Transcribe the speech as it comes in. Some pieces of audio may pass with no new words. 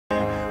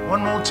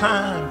One more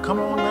time,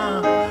 come on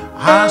now.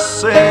 I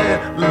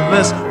said,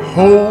 let's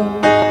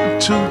hold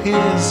to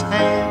his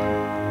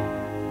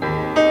hand,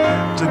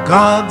 to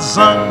God's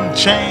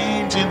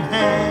unchanging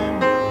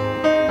hand.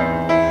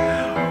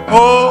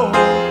 Hold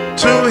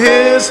to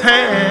his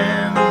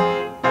hand,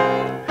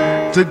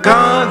 to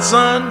God's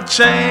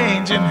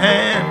unchanging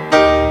hand.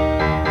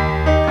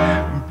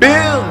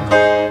 Build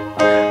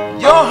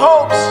your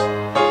hopes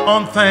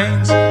on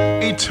things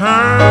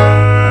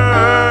eternal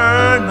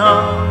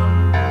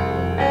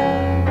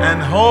and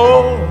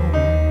hold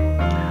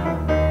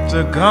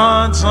to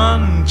God's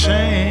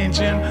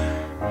unchanging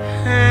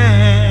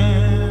hand.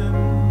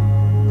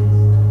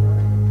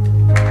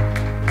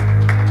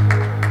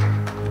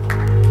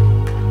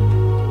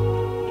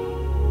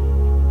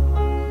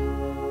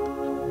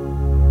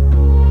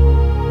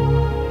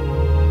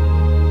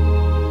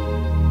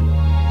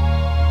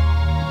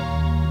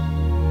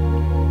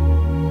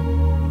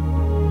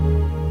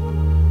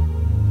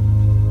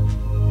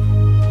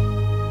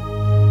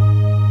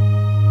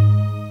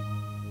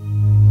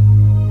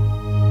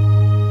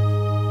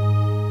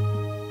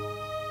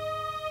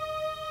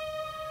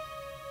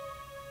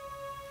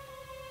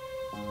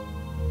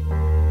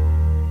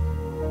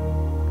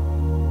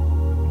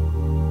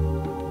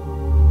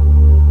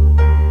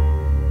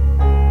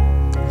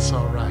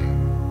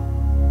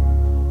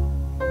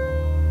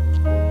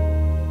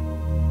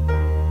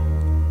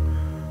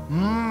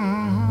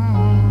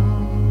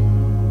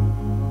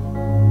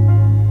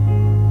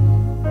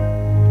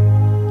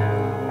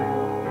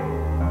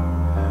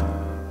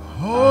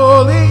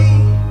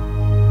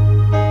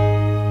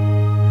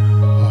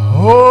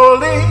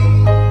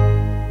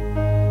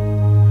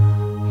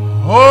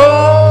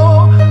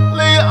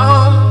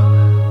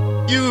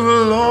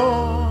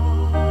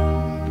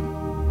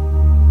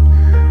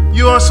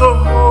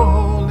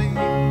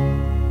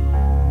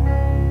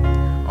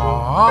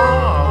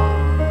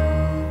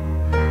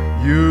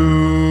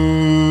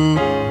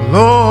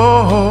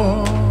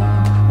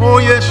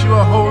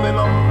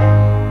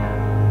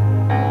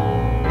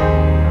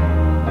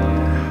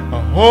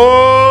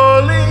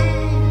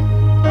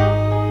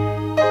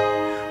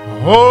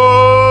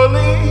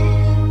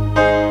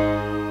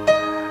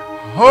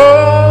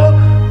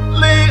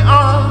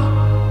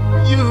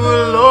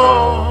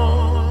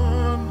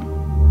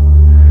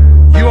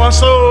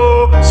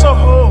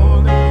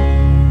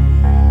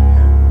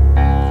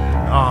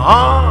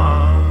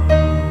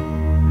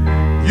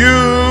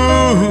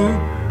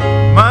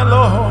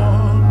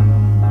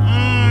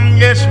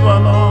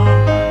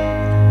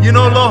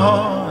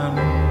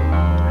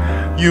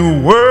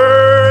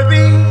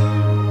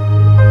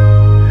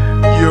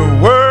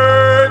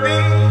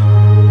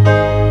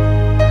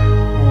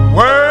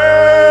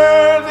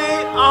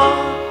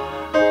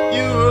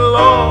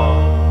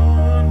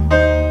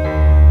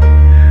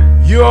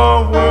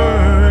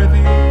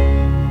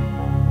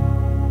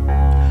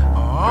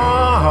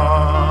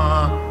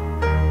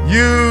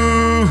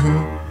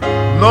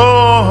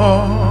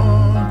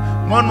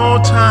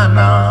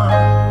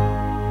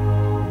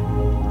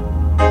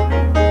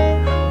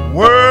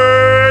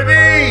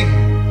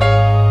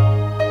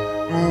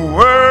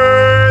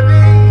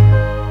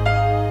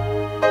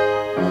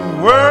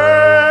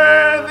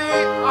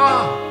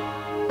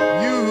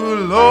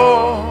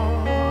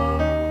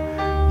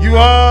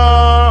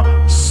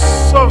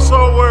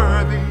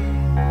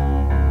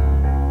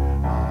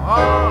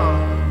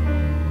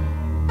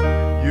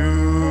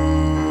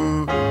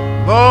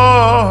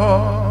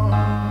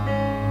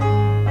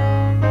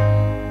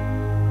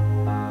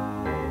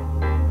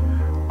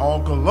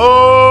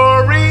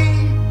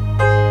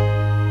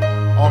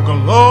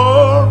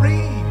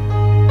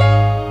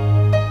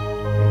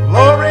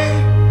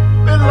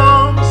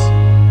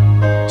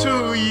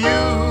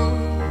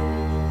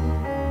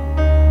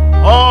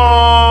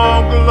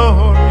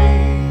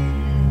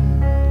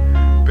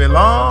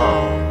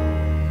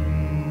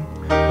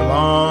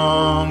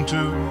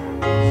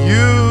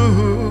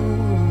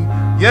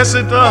 Yes,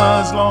 it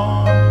does,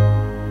 Lord.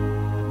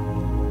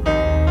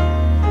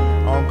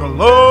 All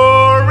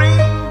glory,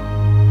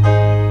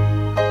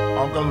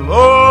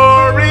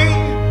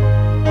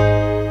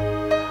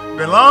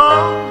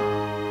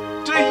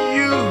 belong to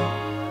you,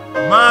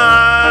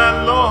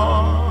 my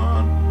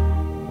Lord.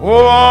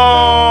 Oh,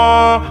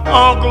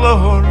 all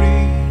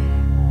glory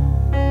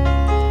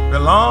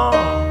belong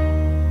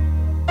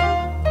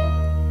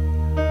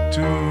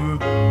to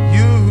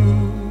you.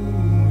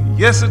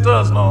 Yes, it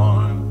does,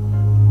 Lord.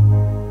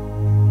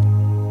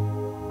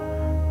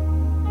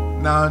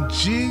 Now,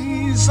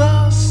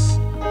 Jesus,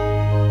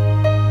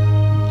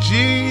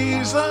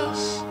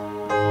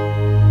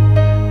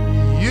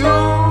 you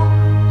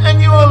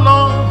and you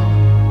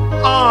alone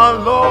are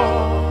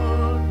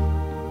Lord.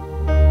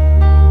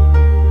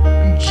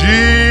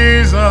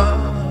 Jesus,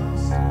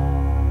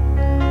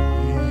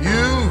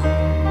 you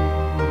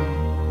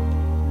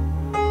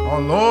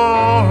are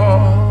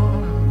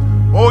Lord.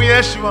 Oh,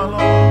 yes, you are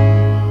Lord.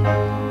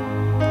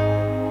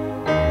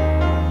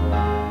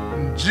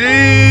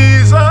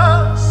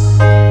 Jesus,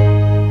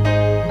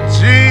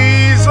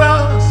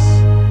 Jesus,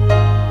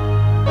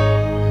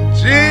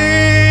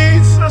 Jesus.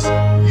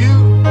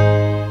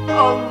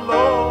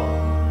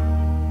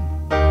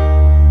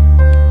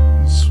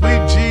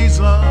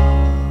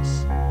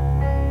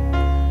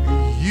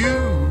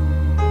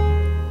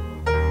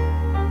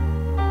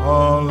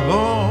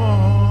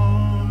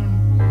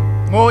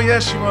 Oh,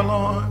 yes, you are,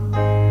 Lord.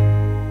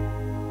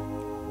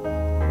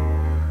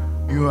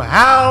 You are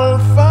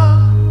Alpha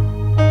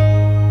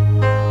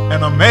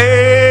and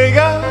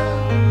Omega,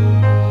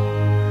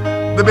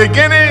 the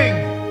beginning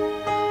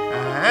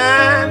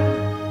and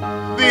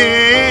the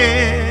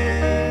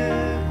end.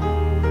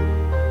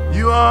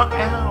 You are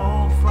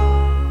Alpha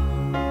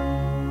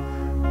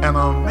and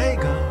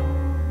Omega,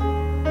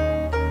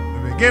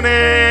 the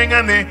beginning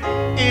and the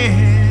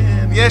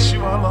end. Yes,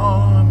 you are,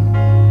 Lord.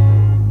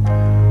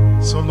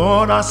 So,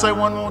 Lord, I say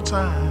one more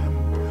time,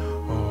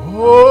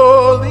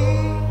 holy,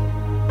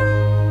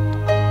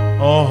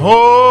 oh,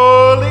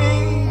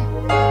 holy,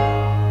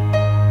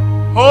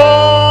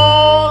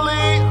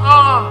 holy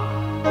are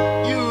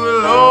you,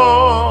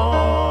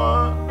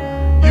 Lord.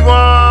 You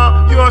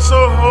are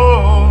so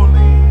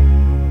holy.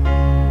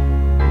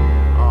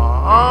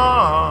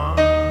 Are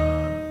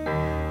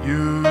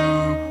you,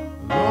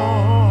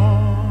 Lord.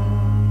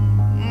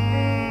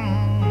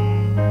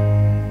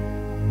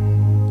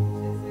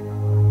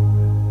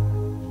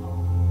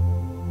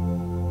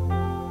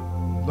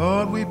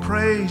 Lord, we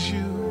praise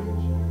you.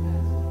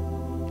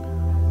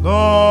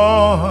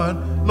 Lord,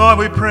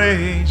 we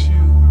praise you.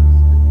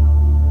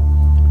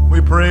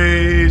 We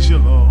praise you,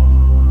 Lord.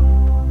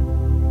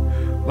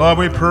 Lord,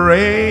 we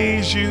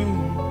praise you.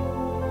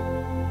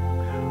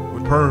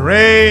 We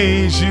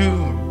praise you.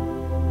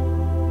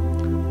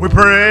 We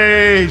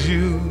praise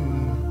you.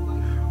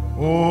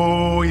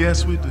 Oh,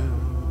 yes, we do.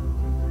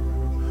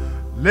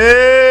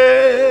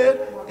 Let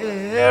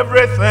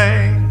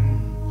everything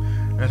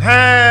that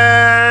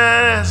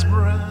has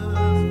breath,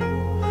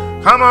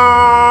 come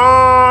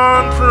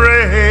on,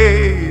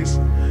 praise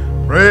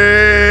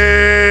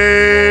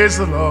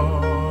the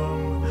Lord.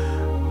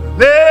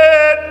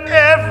 Let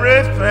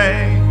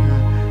everything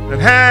that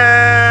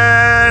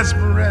has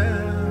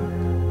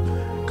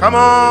breath, come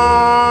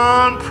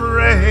on,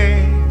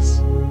 praise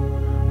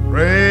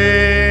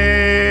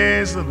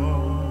the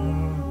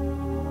Lord.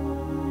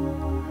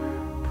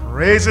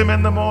 Praise him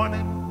in the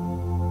morning.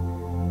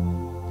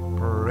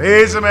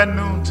 Praise him at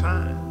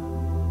noontime.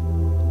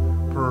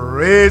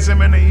 Praise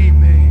him in the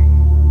evening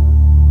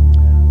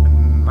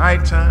and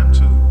nighttime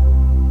too.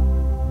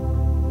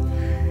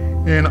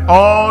 In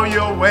all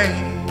your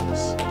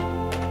ways,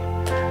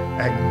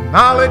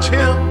 acknowledge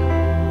him.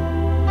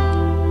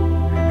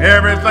 In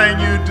everything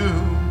you do,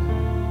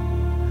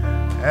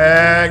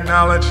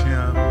 acknowledge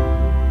him.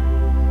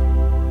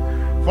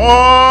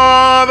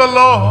 For the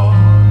Lord,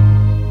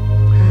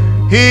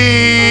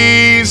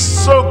 he's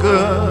so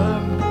good.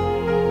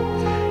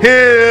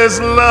 His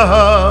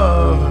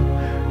love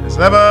is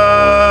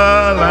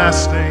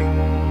everlasting.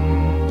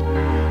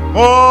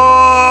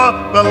 For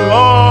the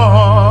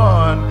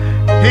Lord,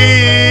 he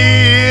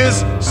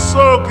is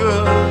so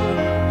good,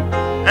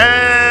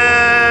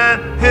 and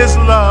his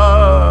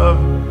love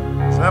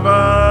is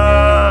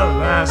everlasting.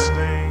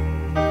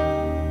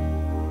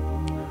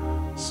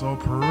 So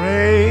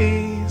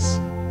praise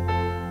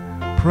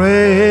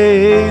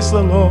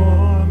the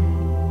Lord.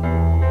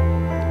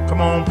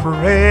 Come on,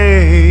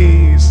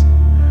 praise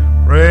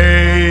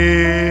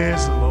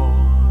the Lord.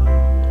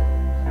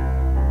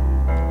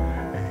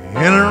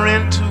 Enter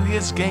into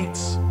his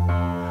gates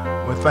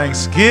with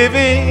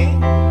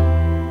thanksgiving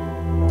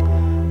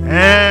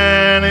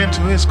and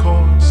into his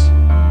courts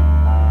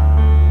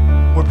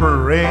with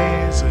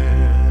praises.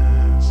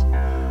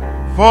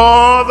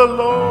 For the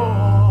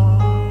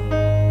Lord,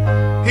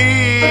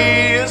 he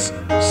is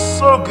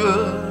so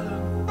good,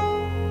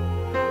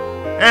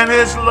 and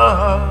his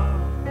love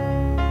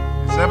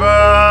is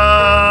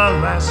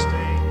everlasting.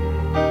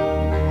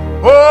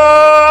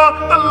 Oh,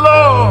 the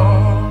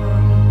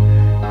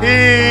Lord,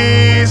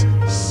 he's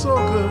so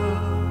good.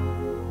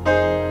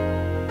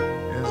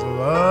 His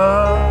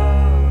love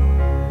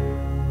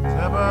is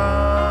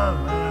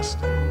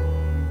everlasting.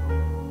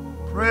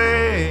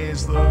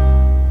 Praise the Lord.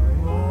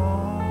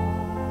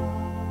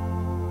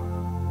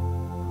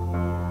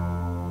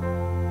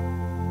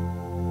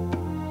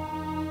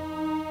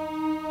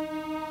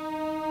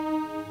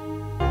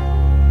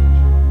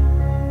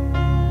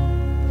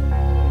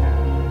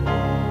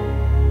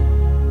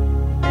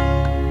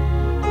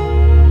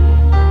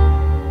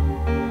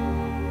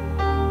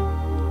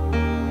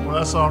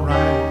 That's all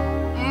right.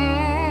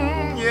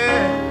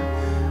 Yeah.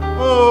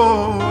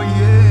 Oh,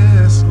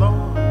 yes,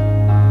 Lord.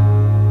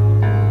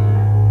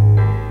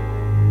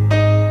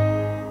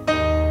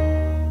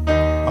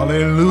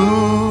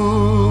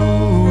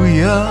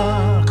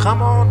 Hallelujah.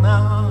 Come on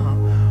now.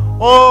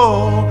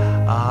 Oh,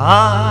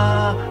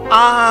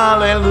 hallelujah.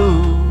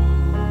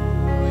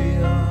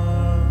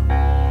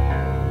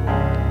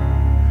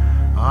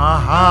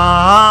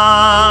 Hallelujah.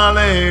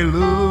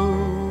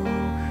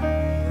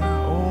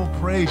 Oh,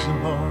 praise you,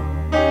 Lord.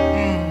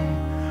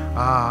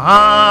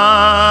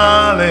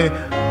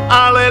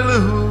 Hallelujah.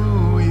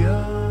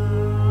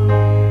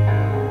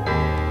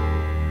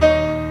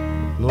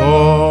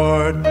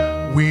 Lord,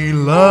 we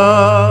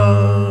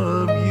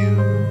love you.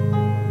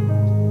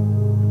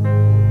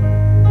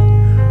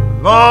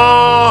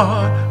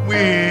 Lord,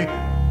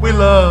 we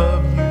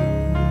love you.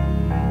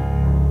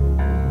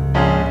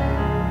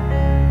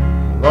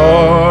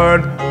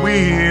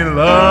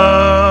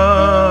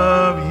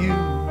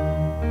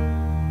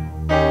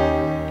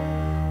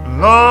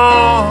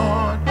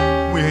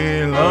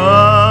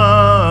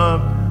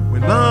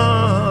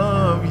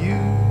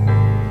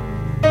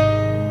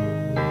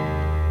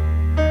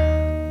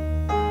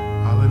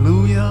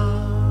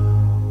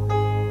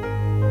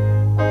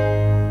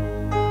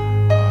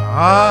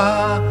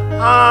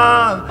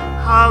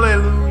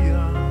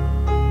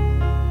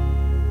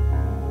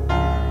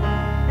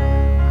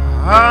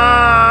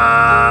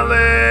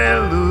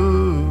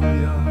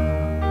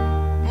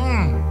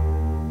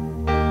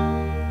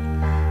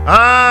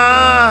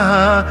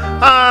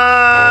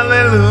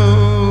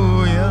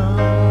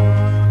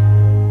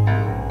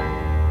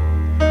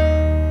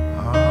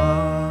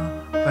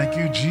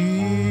 Thank you, Jesus.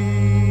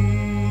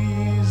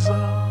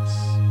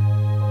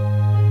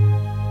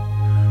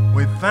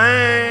 We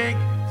thank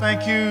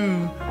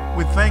you,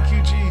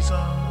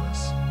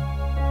 Jesus.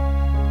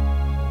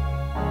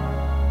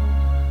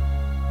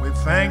 We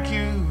thank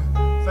you,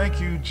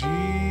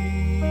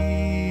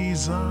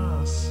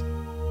 Jesus.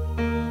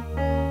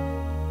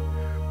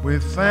 We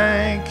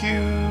thank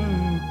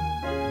you,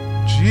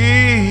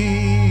 Jesus.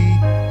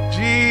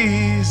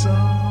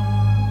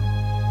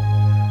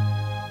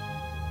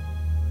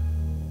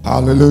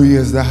 Hallelujah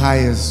is the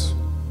highest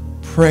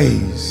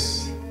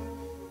praise.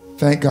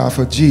 Thank God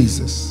for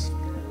Jesus.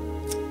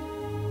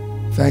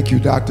 Thank you,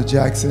 Dr.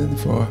 Jackson,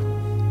 for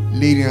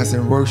leading us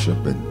in worship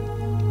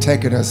and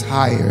taking us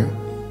higher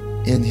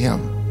in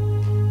Him.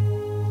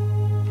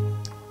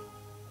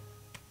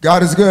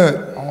 God is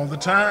good. All the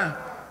time.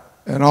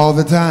 And all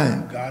the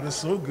time. God is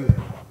so good.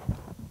 Well,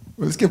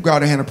 let's give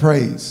God a hand of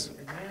praise.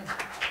 Amen.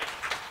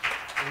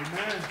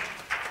 Amen.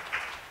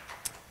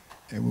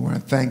 And we want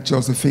to thank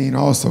Josephine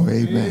also.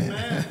 Amen.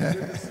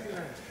 Amen.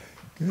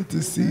 Good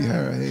to see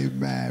her.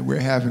 Amen.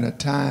 We're having a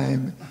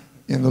time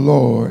in the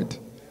Lord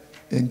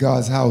in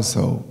God's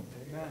household.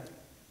 Amen.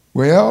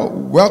 Well,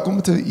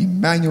 welcome to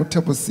Emmanuel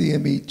Temple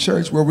CME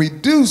Church, where we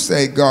do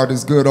say God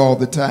is good all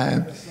the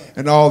time.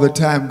 And all the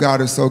time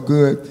God is so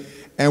good.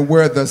 And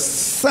where the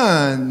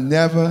sun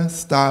never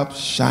stops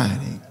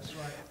shining.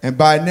 And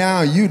by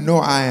now, you know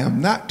I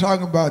am not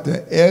talking about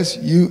the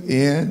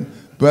S-U-N,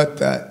 but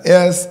the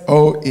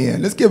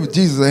S-O-N. Let's give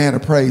Jesus a hand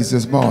of praise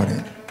this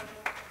morning.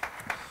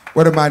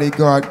 What a mighty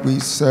God we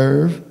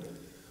serve.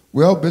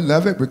 Well,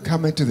 beloved, we're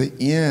coming to the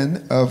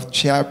end of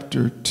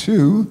chapter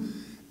 2.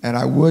 And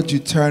I would you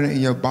turn in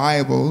your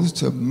Bibles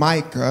to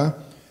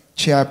Micah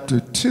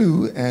chapter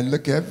 2 and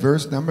look at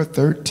verse number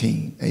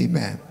 13.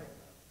 Amen.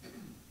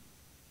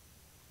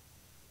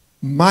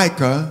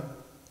 Micah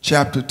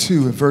chapter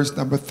 2 and verse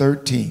number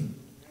 13.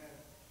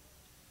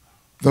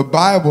 The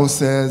Bible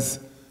says,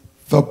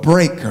 the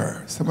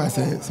breaker. Somebody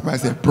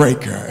said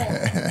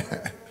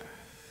breaker.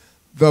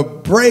 The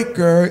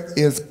breaker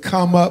is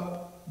come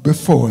up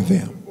before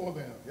them.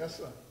 Yes,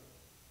 sir.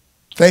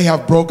 They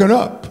have broken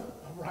up.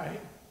 All right.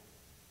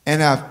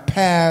 And have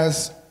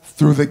passed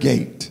through the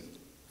gate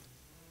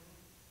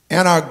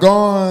and are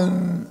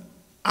gone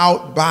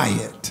out by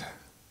it.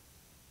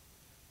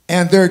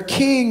 And their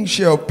king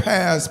shall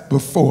pass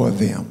before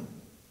them,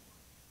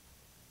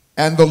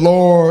 and the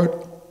Lord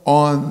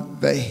on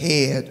the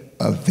head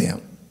of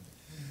them.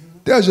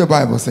 Does your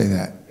Bible say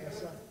that?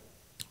 Yes, sir.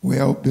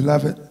 Well,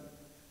 beloved,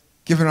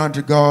 given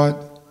unto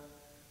God,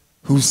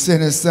 who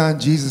sent his son,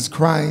 Jesus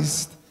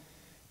Christ,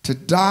 to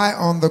die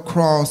on the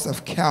cross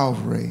of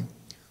Calvary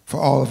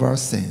for all of our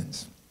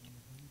sins.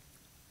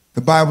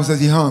 The Bible says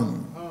he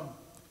hung,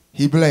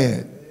 he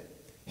bled,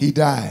 he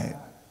died,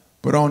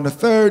 but on the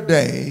third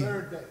day,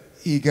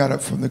 he got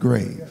up from the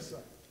grave. Yes, sir.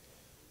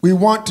 We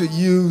want to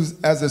use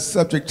as a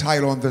subject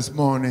title on this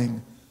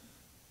morning,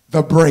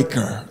 the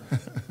breaker.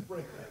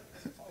 Breaker.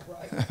 All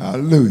right.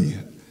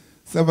 Hallelujah.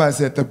 Somebody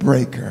said the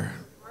breaker.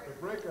 The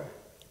breaker.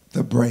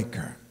 The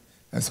breaker.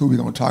 That's who we're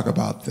going to talk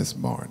about this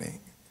morning.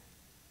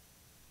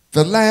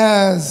 The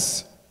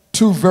last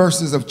two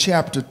verses of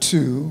chapter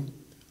 2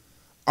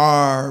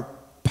 are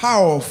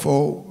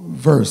powerful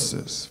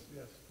verses.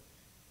 Yes.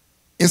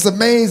 It's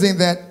amazing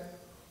that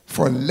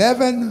for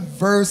 11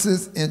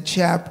 verses in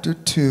chapter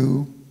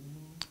 2,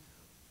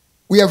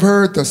 we have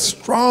heard the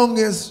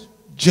strongest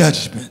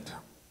judgment.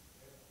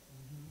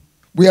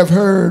 We have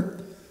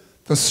heard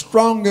the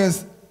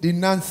strongest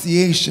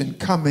denunciation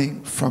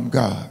coming from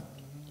God.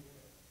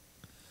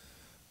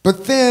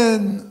 But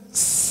then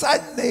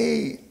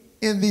suddenly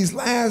in these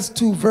last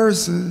two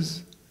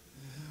verses,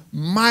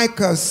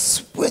 Micah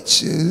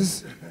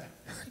switches,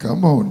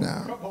 come on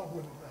now,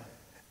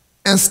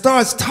 and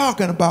starts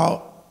talking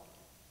about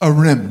a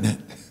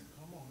remnant.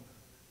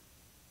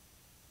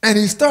 And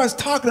he starts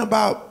talking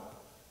about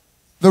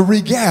the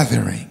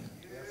regathering.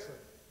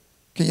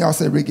 Can y'all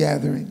say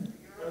regathering?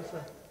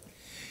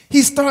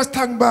 He starts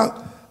talking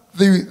about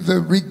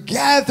the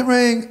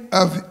regathering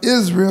of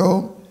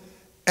Israel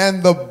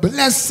and the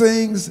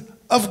blessings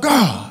of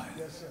God.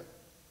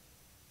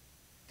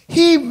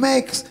 He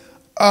makes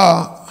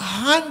a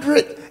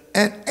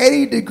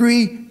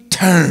 180-degree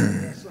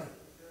turn.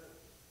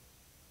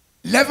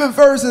 11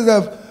 verses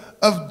of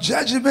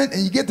judgment,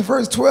 and you get to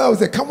verse 12, he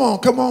said, come on,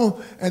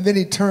 and then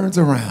he turns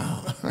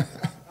around.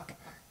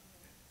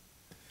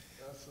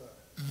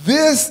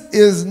 This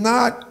is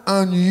not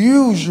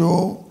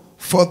unusual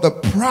for the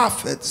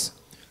prophets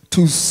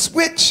to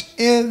switch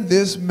in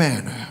this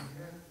manner,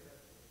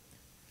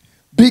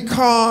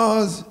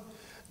 because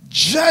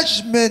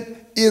judgment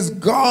is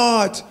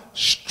God's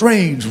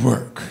strange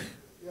work.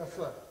 Yes,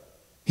 sir.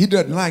 He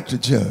doesn't like to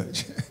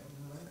judge.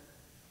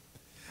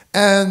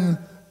 And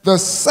the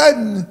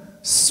sudden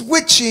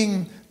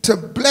switching to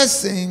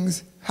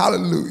blessings,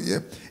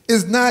 hallelujah,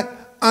 is not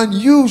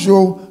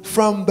unusual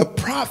from the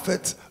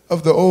prophets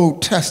of the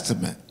Old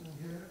Testament.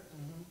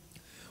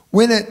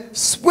 When it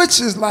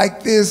switches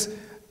like this,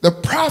 the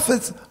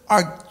prophets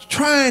are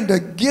trying to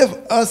give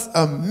us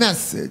a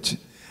message.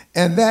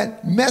 And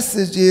that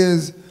message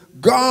is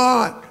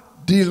God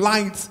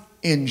delights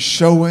in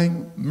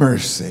showing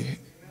mercy.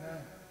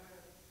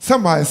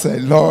 Somebody say,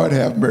 Lord,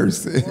 have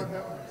mercy.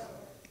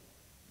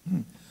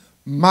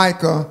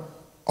 Micah,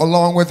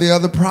 along with the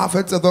other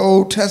prophets of the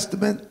Old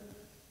Testament,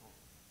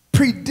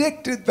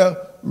 predicted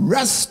the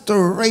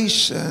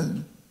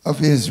restoration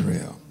of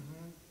Israel.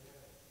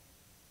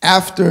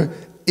 After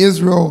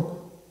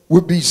Israel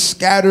would be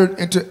scattered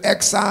into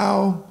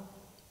exile,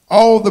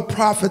 all the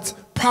prophets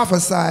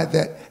prophesied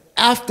that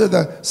after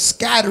the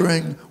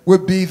scattering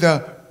would be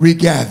the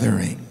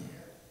regathering.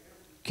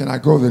 Can I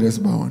go there this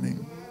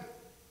morning?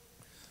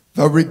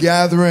 The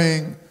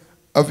regathering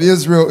of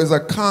Israel is a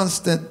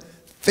constant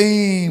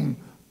theme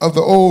of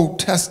the Old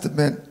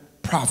Testament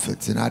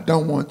prophets, and I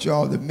don't want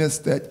y'all to miss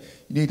that.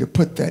 You need to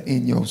put that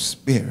in your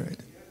spirit.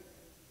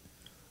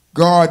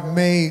 God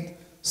made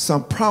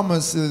some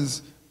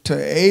promises to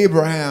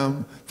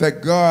Abraham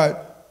that God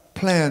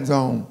plans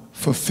on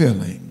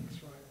fulfilling.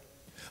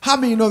 How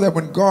many know that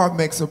when God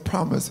makes a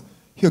promise,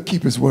 he'll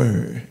keep his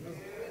word?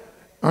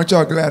 Aren't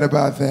y'all glad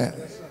about that?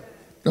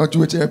 Don't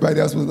you wish everybody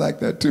else was like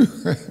that too?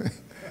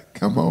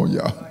 Come on,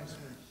 y'all.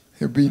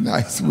 Be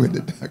nice with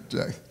it, Dr.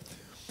 Jackson.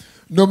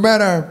 No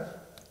matter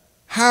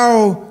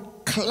how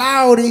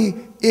cloudy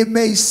it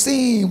may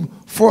seem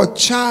for a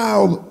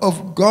child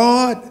of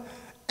God,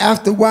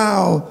 after a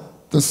while,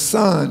 the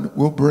sun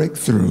will break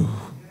through.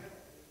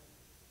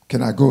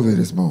 Can I go there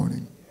this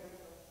morning?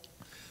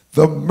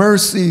 The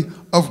mercy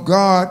of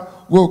God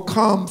will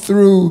come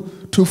through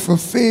to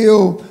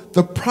fulfill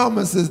the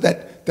promises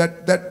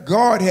that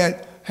God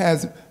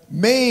has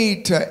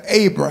made to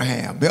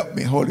Abraham. Help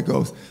me, Holy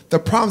Ghost. The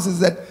promises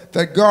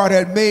that God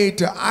had made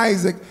to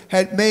Isaac,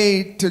 had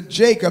made to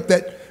Jacob,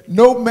 that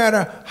no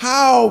matter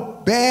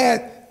how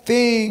bad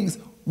things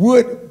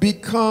would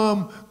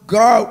become,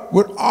 God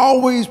would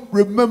always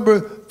remember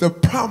the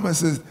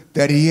promises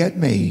that he had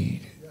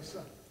made. Yes,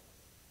 sir.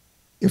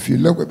 If you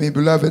look with me,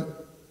 beloved,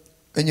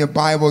 in your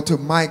Bible to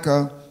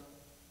Micah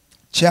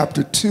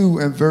chapter 2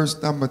 and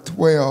verse number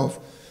 12,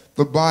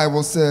 the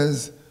Bible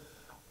says,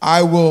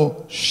 I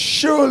will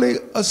surely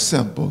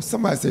assemble.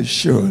 Somebody say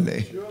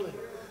surely. Surely.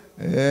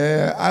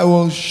 Yeah, I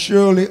will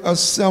surely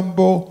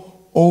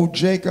assemble, O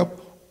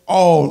Jacob,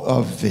 all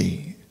of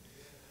thee.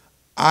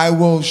 I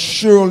will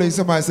surely,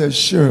 somebody says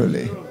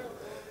surely.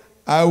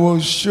 I will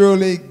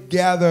surely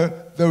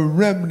gather the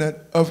remnant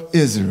of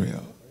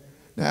Israel.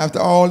 Now, after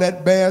all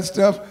that bad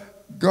stuff,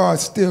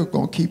 God's still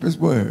going to keep his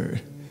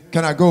word.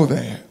 Can I go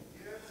there?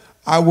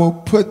 I will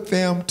put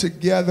them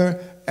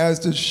together as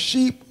the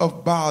sheep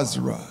of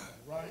Basra,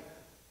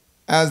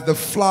 as the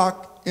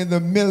flock in the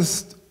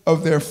midst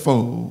of their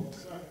fold.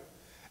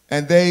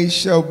 And they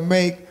shall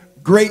make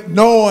great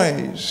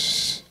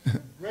noise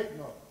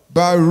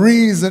by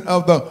reason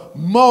of the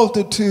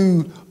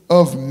multitude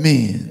of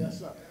men.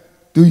 Yes,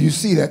 do you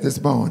see that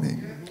this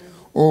morning?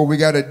 Oh, we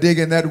got to dig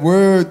in that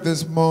word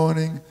this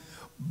morning.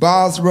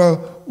 Basra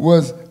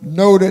was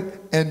noted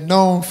and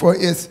known for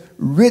its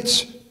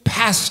rich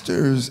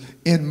pastures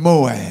in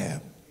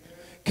Moab.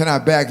 Can I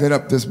back that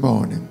up this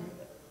morning?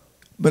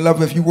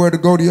 Beloved, if you were to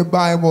go to your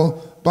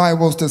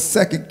Bibles to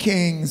 2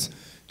 Kings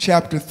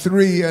chapter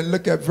 3 and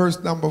look at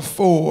verse number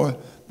 4,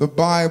 the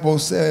Bible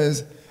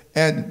says,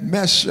 and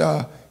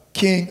Mesha,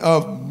 king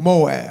of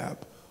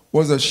Moab,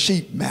 was a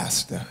sheep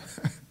master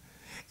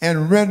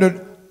and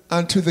rendered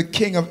unto the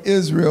king of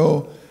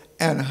Israel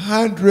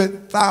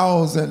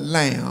 100,000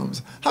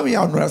 lambs. How many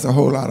of y'all know that's a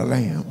whole lot of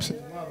lambs?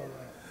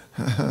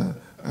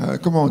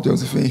 Come on,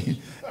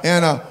 Josephine.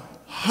 And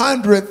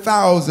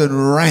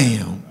 100,000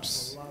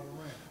 rams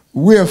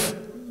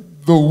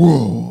with the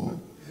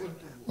wool.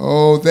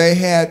 Oh, they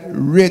had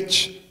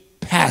rich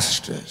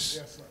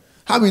pastures.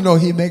 How many know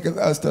he maketh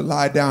us to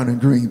lie down in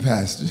green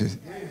pastures?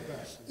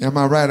 Am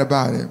I right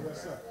about it?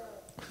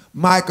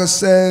 Micah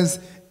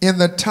says, in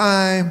the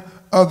time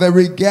of the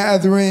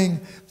regathering,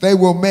 they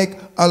will make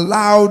a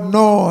loud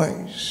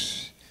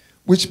noise,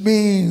 which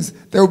means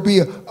there will be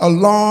a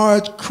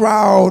large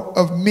crowd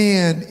of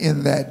men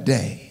in that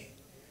day,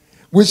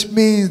 which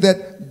means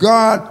that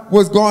God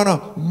was going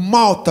to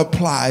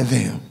multiply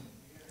them.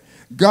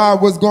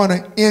 God was going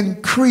to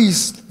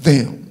increase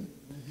them.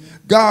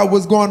 God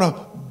was going to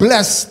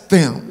bless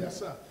them.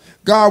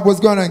 God was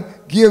going to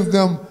give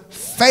them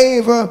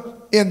favor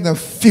in the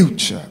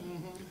future.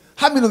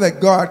 How many know that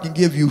God can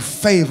give you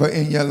favor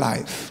in your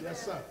life?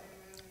 Yes, sir.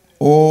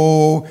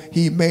 Oh,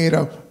 he made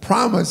a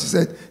promise.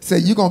 He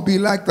said, you're going to be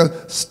like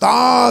the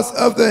stars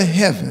of the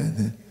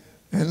heaven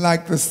and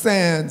like the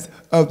sands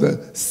of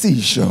the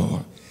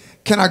seashore.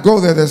 Can I go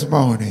there this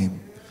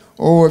morning?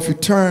 Or if you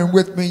turn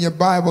with me in your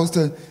Bibles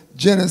to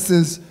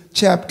Genesis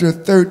chapter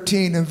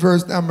 13 and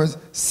verse number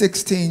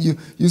 16,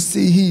 you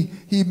see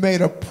he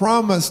made a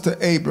promise to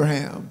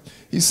Abraham.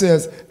 He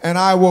says, and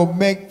I will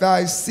make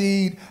thy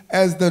seed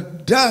as the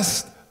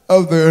dust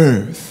of the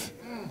earth.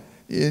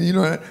 And you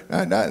know,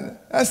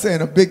 that's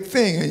saying a big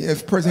thing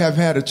if a person haven't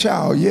had a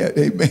child yet.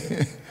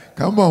 Amen.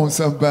 Come on,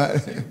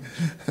 somebody.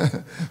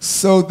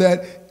 So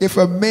that if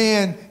a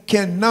man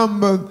can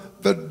number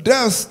the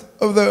dust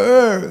of the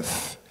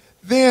earth,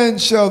 then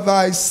shall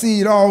thy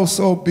seed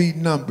also be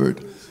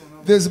numbered.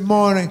 This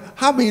morning,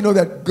 how many know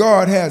that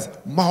God has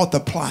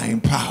multiplying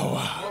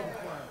power?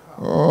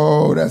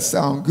 Oh, that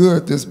sounds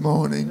good this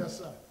morning.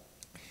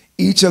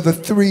 Each of the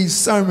 3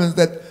 sermons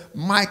that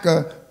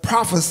Micah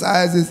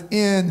prophesies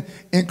in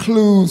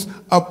includes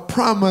a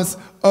promise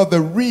of the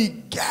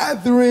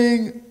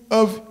regathering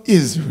of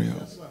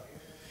Israel.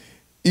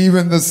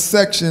 Even the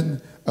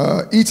section,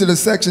 each of the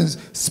sections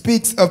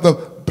speaks of the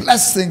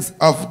blessings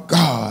of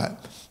God,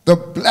 the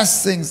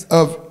blessings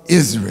of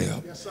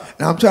Israel.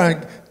 And I'm trying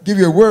to give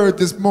you a word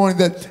this morning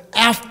that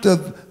after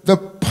the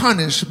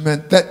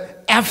punishment,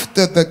 that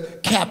after the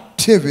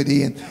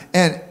captivity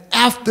and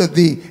after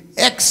the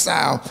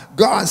exile,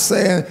 God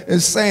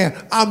is saying,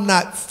 I'm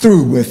not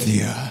through with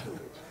you.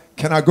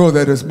 Can I go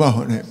there this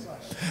morning?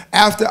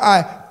 After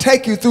I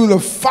take you through the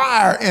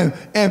fire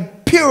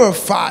and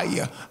purify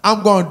you,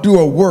 I'm going to do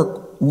a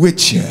work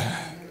with you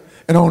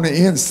and on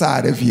the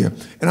inside of you,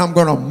 and I'm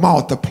going to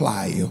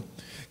multiply you.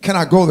 Can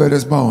I go there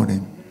this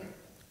morning?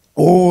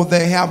 Oh,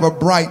 they have a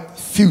bright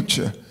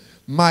future.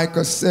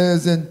 Micah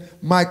says in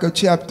Micah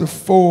chapter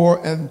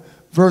 4 and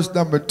verse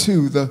number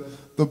 2,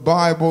 the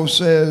Bible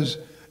says,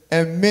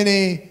 and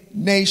many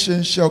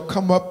nations shall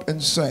come up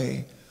and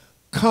say,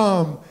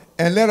 come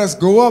and let us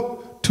go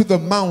up to the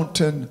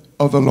mountain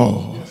of the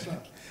Lord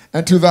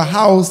and to the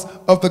house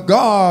of the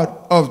God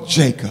of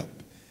Jacob.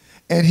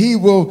 And he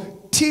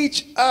will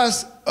teach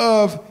us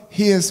of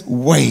his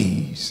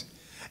ways,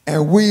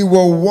 and we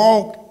will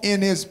walk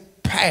in his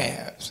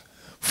paths.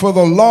 For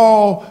the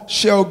law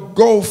shall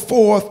go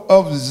forth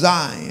of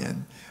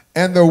Zion,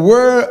 and the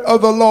word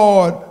of the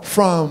Lord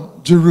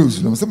from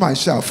Jerusalem. Somebody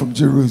shout from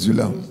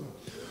Jerusalem.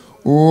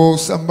 Oh,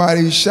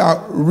 somebody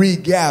shout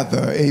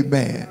regather.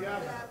 Amen.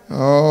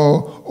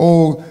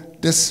 Oh,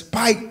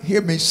 despite,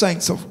 hear me,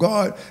 saints of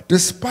God,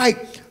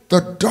 despite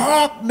the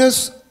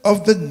darkness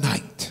of the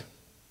night,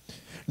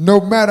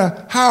 no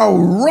matter how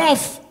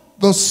rough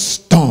the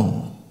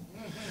storm,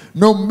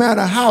 no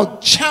matter how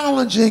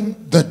challenging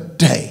the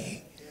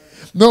day,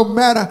 no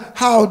matter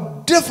how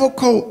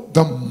difficult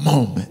the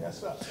moment,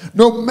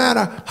 no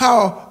matter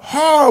how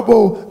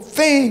horrible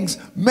things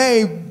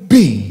may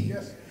be,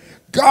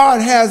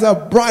 God has a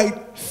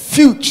bright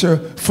future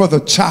for the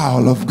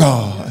child of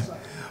God.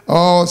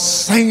 Oh,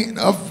 saint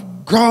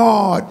of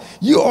God,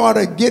 you ought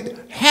to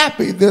get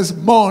happy this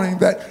morning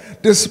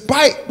that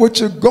despite what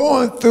you're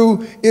going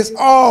through, it's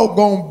all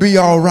going to be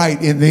all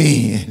right in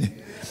the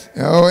end.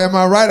 Oh, am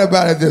I right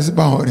about it this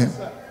morning?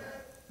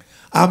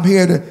 I'm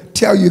here to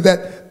tell you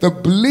that the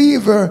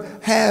believer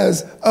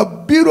has a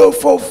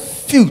beautiful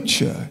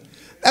future.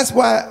 That's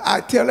why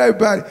I tell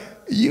everybody,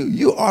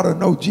 you ought to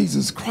know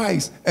Jesus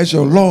Christ as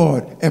your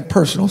Lord and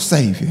personal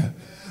Savior.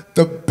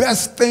 The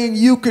best thing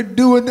you could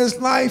do in this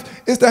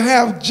life is to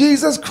have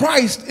Jesus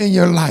Christ in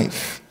your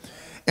life.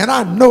 And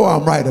I know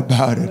I'm right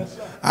about it.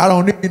 I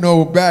don't need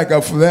no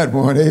backup for that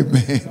one.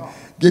 Amen.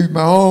 Give you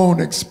my own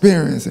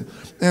experience.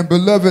 And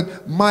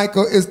beloved,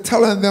 Michael is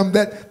telling them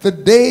that the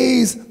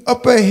days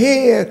up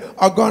ahead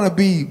are going to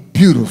be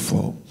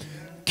beautiful.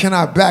 Can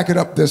I back it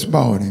up this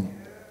morning?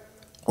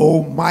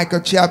 Oh,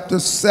 Micah chapter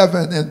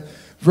 7 and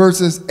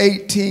verses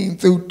 18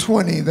 through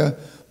 20,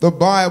 the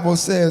Bible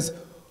says,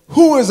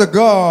 who is a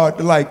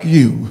God like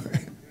you,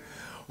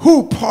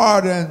 who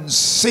pardons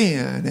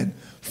sin and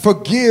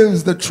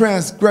forgives the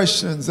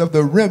transgressions of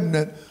the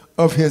remnant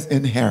of his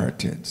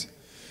inheritance?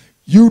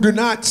 You do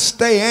not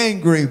stay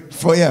angry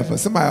forever.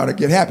 Somebody ought to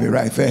get happy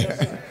right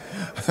there.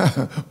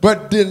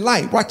 But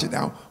delight, watch it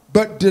now,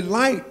 but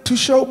delight to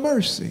show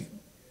mercy.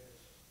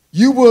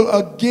 You will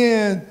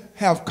again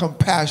have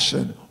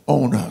compassion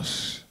on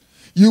us.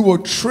 You will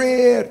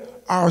tread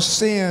our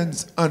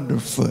sins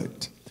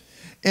underfoot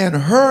and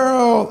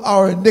hurl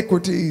our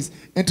iniquities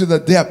into the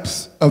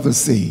depths of the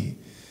sea.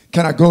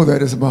 Can I go there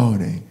this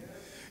morning?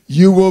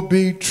 You will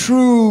be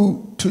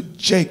true to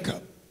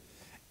Jacob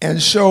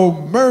and show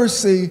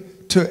mercy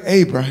to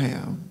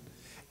Abraham,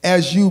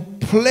 as you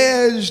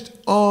pledged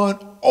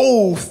on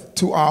oath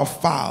to our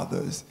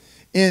fathers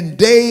in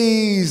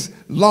days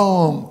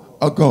long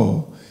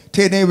ago.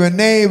 Tell neighbor,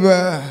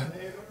 neighbor,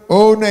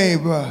 oh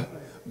neighbor,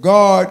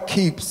 God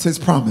keeps his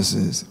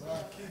promises.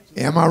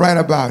 Am I right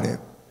about it?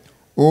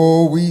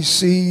 Oh, we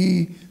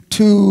see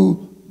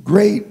two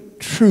great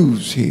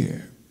truths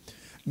here.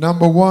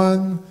 Number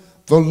one,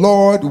 the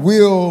Lord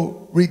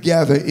will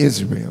regather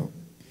Israel,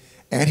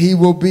 and he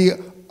will be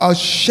a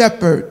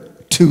shepherd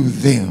to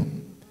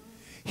them.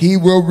 He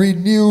will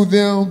renew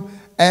them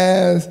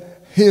as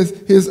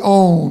his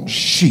own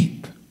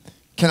sheep.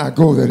 Can I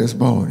go there this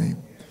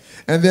morning?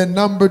 And then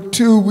number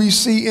two, we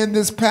see in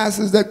this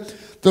passage that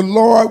the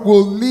Lord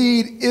will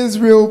lead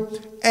Israel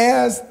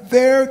as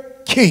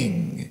their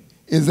king.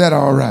 Is that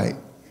all right?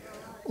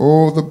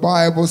 Oh, the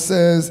Bible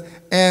says,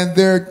 and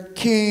their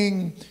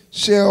king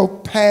shall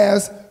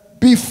pass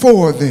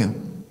before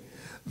them.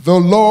 The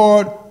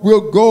Lord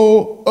will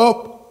go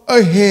up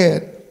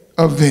ahead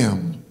of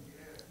them.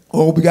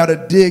 Oh, we got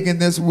to dig in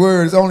this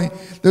word. There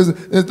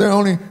are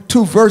only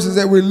 2 verses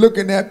that we're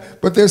looking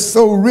at, but they're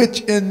so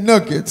rich in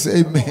nuggets,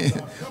 amen.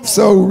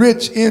 So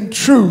rich in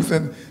truth,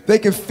 and they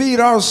can feed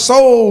our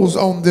souls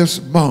on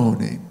this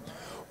morning.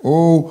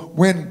 Oh,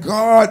 when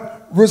God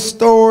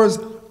restores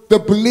the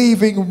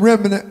believing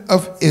remnant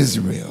of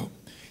Israel,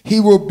 he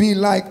will be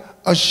like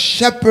a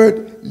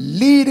shepherd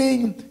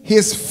leading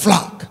his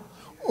flock.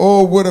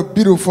 Oh, what a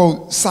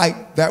beautiful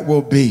sight that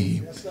will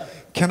be.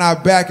 Can I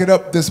back it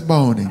up this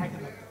morning?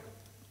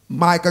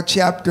 Micah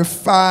chapter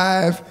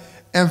 5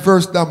 and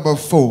verse number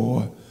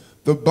 4.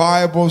 The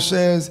Bible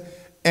says,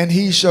 and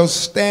he shall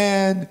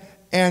stand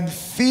and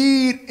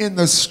feed in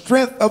the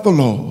strength of the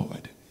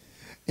Lord,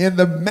 in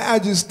the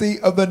majesty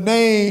of the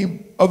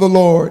name of the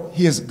Lord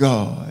his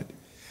God,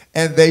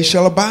 and they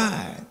shall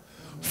abide.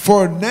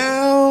 For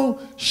now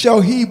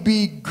shall he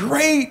be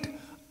great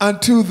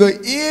unto the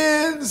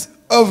ends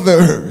of the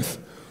earth.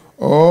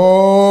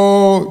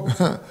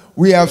 Oh,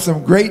 we have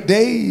some great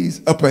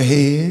days up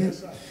ahead.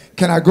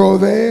 Can I go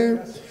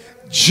there?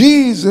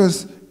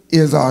 Jesus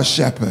is our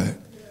shepherd.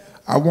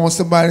 I want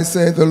somebody to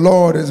say, the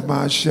Lord is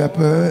my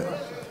shepherd.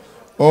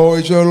 Oh,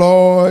 is your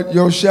Lord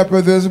your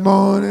shepherd this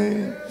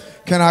morning?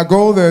 Can I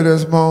go there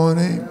this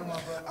morning?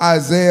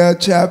 Micah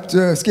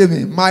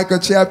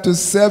chapter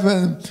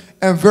 7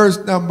 and verse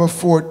number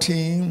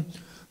 14.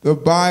 The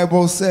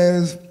Bible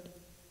says,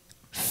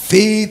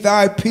 feed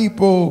thy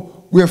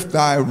people with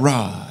thy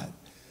rod,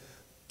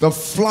 the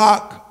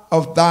flock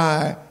of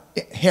thy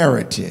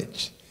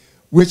heritage,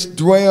 which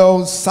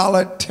dwells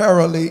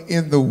solitarily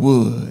in the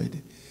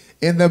wood,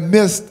 in the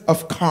midst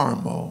of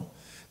Carmel.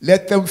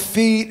 Let them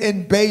feed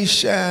in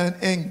Bashan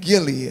and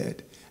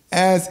Gilead,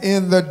 as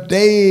in the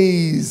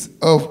days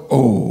of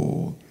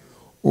old.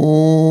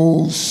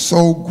 Oh,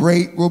 so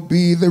great will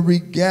be the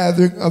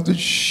regathering of the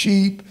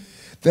sheep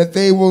that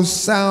they will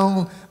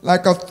sound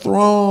like a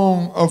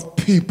throng of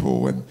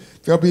people, and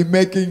they'll be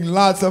making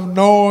lots of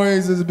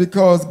noises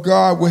because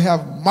God will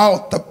have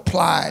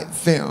multiplied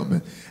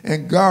them,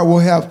 and God will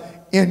have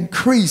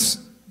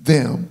increased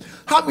them.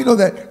 How many know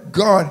that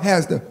God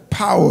has the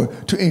power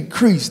to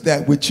increase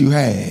that which you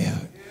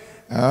have?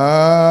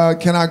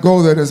 Can I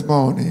go there this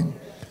morning?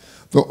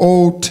 The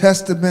Old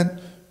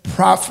Testament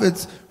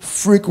prophets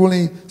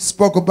frequently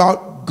spoke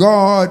about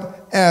God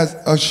as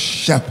a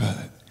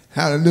shepherd.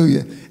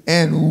 Hallelujah.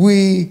 And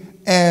we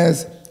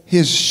as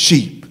his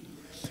sheep.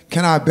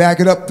 Can I back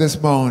it up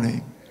this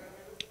morning?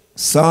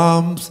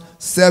 Psalms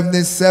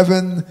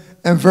 77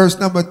 and verse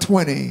number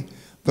 20.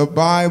 The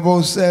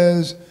Bible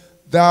says,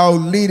 thou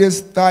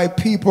leadest thy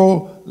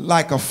people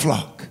like a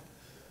flock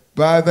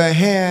by the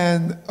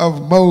hand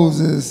of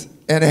Moses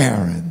and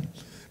Aaron.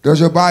 Does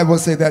your Bible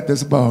say that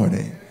this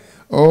morning?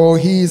 Oh,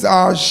 he's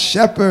our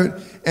shepherd,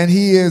 and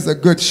he is a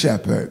good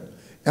shepherd.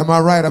 Am I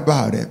right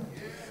about it?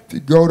 If you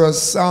go to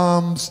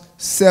Psalms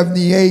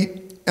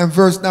 78 and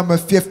verse number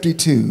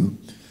 52,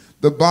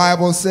 the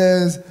Bible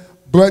says,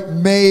 but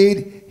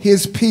made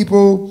his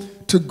people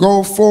to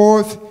go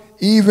forth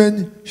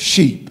even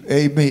sheep,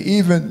 amen,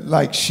 even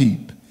like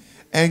sheep,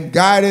 and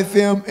guided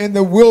them in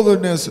the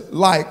wilderness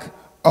like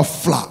a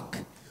flock.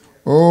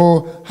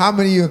 Oh, how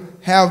many of you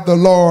have the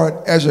Lord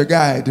as your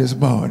guide this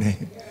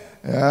morning?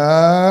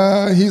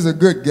 He's a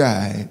good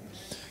guide.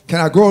 Can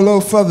I go a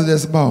little further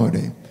this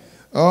morning?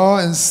 Oh,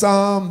 in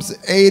Psalms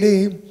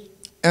 80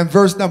 and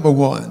verse number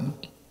 1,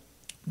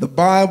 the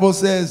Bible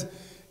says,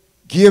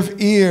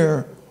 give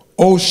ear,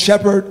 O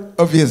shepherd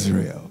of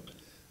Israel,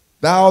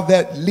 thou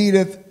that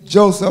leadeth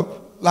Joseph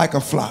like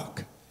a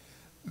flock,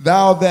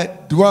 thou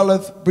that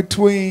dwelleth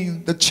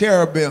between the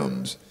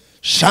cherubims,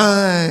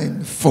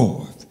 shine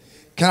forth.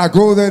 Can I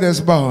go there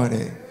this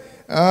morning?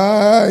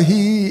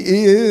 He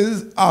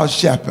is our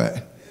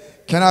shepherd.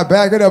 Can I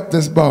back it up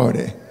this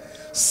morning?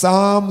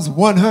 Psalms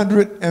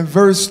 100 and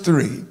verse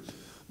 3.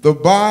 The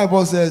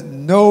Bible says,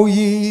 know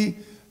ye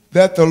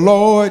that the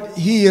Lord,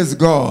 he is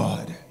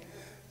God.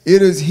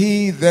 It is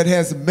he that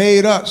has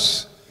made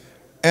us,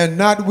 and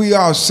not we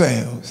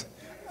ourselves.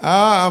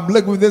 I'm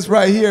looking at this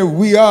right here.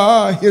 We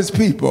are his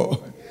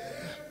people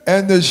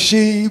and the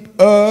sheep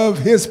of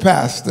his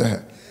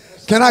pasture.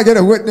 Can I get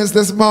a witness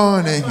this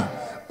morning?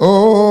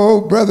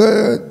 Oh,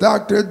 Brother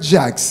Dr.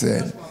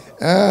 Jackson,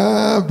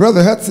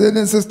 Brother Hudson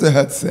and Sister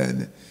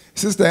Hudson,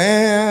 Sister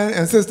Ann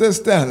and Sister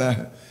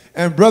Stella,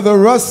 and Brother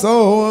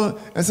Russell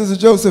and Sister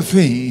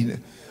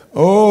Josephine.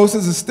 Oh,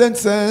 Sister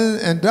Stinson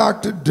and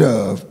Dr.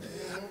 Dove.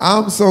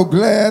 I'm so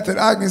glad that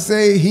I can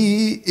say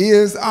he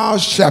is our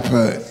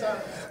shepherd.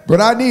 But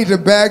I need to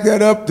back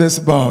that up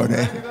this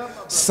morning.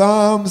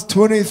 Psalms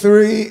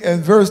 23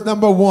 and verse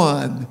number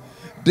 1.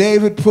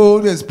 David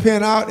pulled his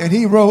pen out and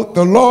he wrote,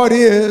 the Lord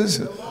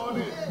is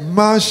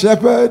my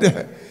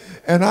shepherd,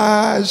 and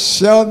I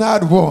shall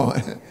not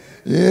want.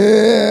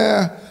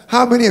 Yeah.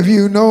 How many of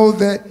you know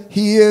that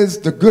he is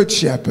the good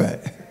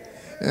shepherd?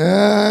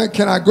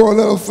 Can I go a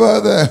little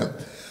further?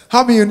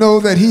 How many of you know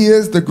that he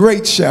is the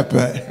great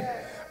shepherd?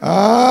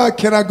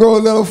 Can I go a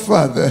little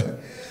further?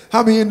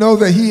 How many of you know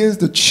that he is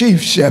the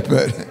chief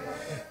shepherd?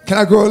 Can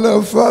I go a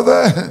little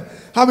further?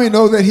 How many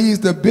know that he's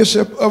the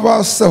bishop of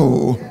our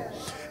soul?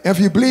 And if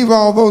you believe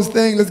all those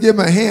things, let's give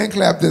him a hand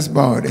clap this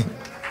morning.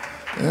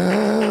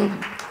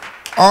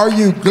 Are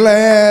you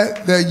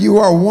glad that you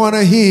are one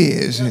of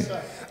his?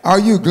 Are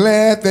you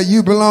glad that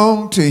you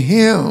belong to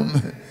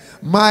him?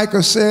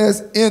 Micah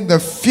says in the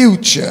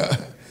future,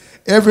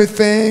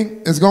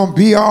 everything is going to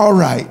be all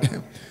right.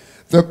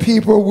 The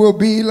people will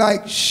be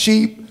like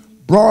sheep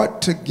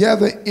brought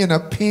together in a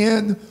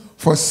pen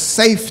for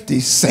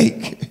safety's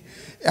sake.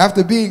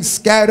 After being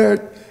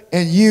scattered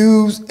and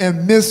used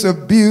and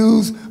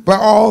misabused by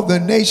all the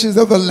nations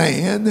of the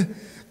land,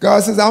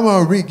 God says, I'm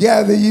going to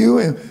regather you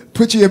and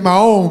put you in my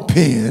own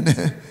pen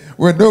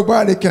where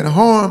nobody can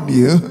harm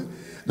you,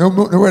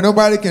 where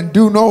nobody can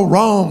do no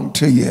wrong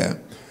to you.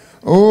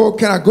 Oh,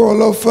 can I go a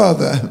little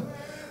further?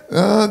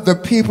 The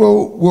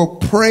people will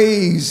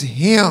praise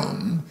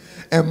him.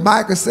 And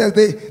Micah says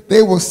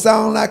they will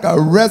sound like a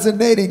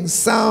resonating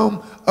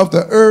sound of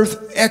the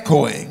earth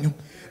echoing,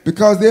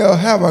 because they'll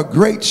have a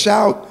great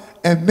shout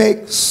and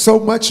make so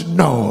much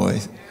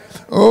noise.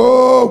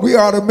 Oh, we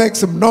ought to make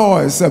some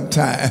noise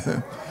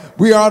sometime.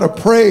 We ought to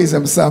praise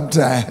him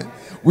sometime.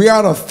 We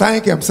ought to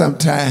thank him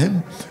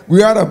sometime.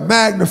 We ought to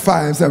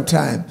magnify him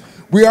sometime.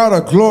 We ought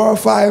to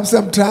glorify him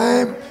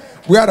sometime.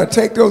 We ought to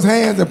take those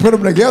hands and put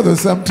them together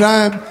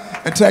sometime,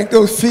 and take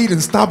those feet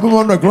and stomp them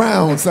on the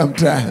ground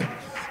sometime,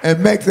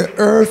 and make the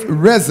earth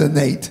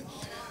resonate.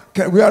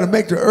 We ought to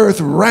make the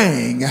earth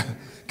ring.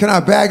 Can I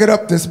back it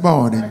up this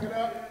morning?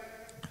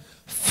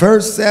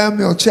 1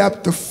 Samuel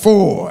chapter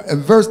 4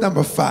 and verse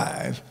number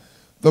 5.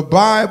 The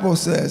Bible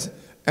says,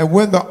 and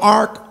when the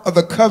ark of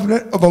the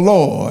covenant of the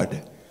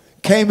Lord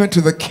came into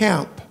the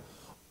camp,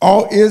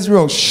 all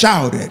Israel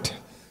shouted.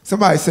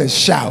 Somebody says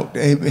shout,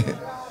 amen.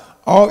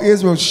 All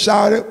Israel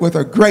shouted with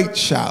a great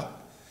shout,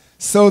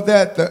 so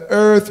that the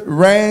earth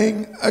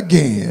rang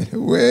again.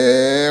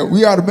 Well,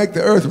 we ought to make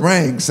the earth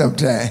ring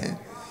sometime.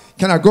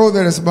 Can I go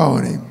there this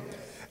morning?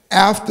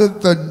 After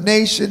the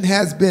nation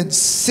has been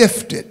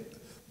sifted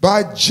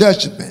by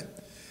judgment,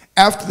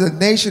 after the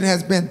nation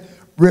has been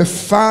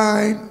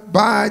refined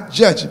by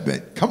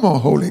judgment, come on,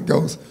 Holy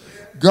Ghost,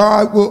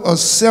 God will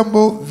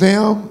assemble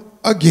them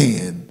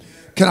again.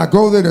 Can I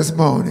go there this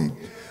morning?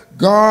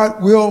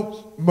 God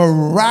will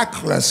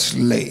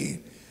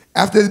miraculously,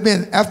 after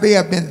they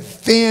have been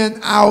thinned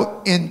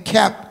out in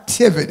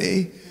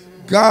captivity,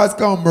 God's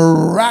going to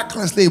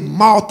miraculously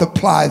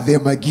multiply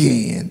them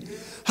again.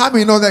 How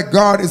many know that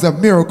God is a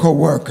miracle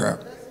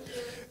worker?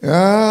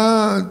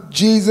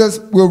 Jesus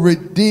will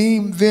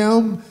redeem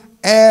them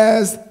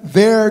as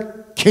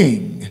their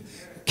king.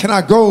 Can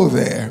I go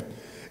there?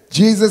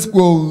 Jesus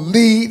will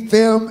lead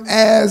them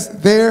as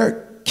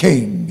their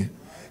king.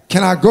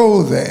 Can I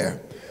go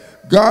there?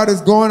 God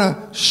is going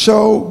to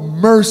show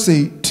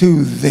mercy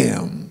to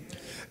them,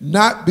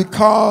 not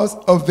because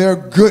of their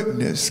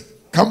goodness.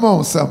 Come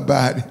on,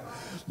 somebody.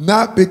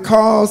 Not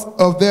because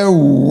of their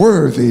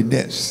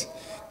worthiness.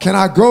 Can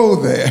I go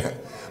there?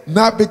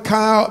 Not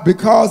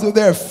because of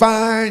their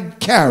fine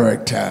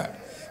character.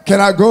 Can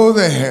I go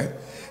there?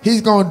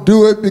 He's going to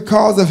do it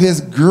because of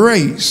his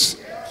grace.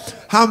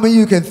 How many of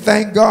you can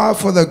thank God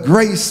for the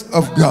grace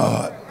of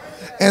God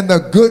and the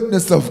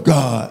goodness of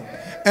God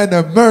and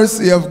the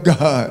mercy of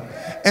God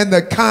and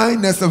the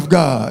kindness of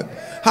God?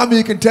 How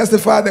many of you can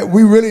testify that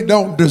we really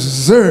don't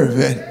deserve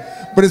it,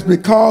 but it's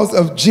because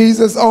of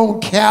Jesus on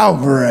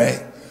Calvary,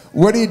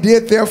 what he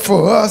did there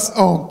for us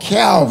on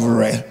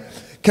Calvary?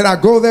 Can I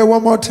go there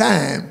one more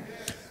time?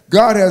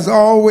 God has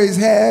always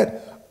had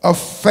a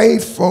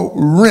faithful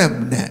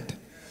remnant.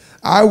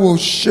 I will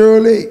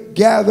surely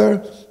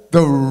gather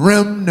the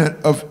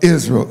remnant of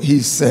Israel, he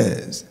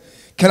says.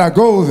 Can I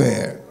go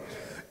there?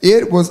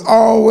 It was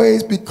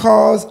always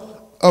because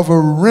of a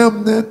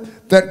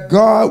remnant that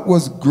God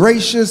was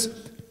gracious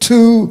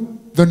to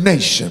the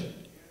nation.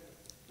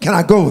 Can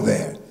I go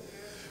there?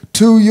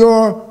 To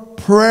your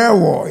prayer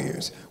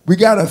warriors, we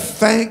got to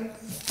thank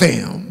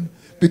them,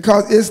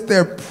 because it's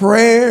their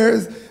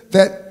prayers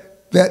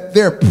that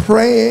they're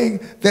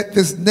praying that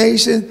this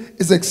nation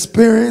is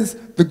experiencing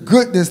the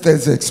goodness that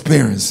it's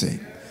experiencing.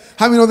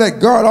 How many know that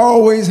God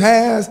always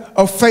has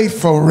a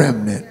faithful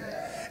remnant?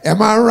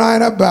 Am I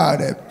right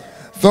about it?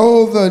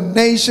 Though the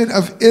nation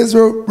of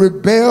Israel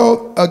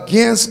rebelled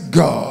against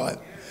God,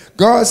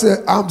 God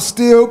said, I'm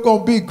still going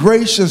to be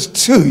gracious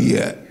to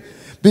you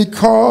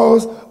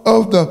because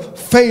of the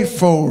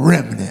faithful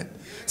remnant.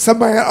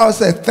 Somebody else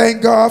said,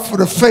 thank God for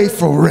the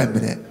faithful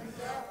remnant.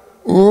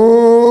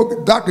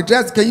 Oh, Dr.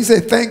 Jackson, can you say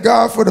thank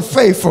God for the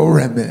faithful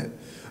remnant?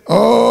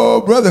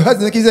 Oh, Brother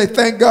Hudson, can you say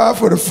thank God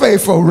for the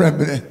faithful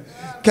remnant?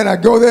 Can I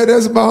go there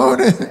this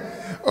morning?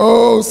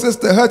 Oh,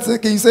 Sister Hudson,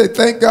 can you say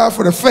thank God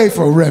for the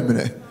faithful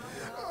remnant?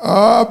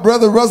 Oh,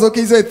 Brother Russell,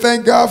 can you say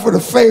thank God for the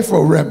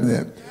faithful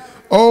remnant?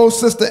 Oh,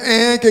 Sister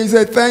Ann, can you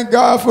say thank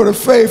God for the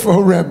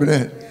faithful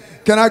remnant?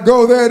 Can I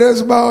go there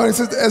this morning?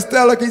 Sister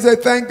Estella, can you say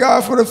thank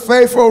God for the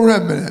faithful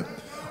remnant?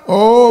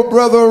 Oh,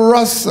 Brother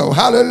Russell,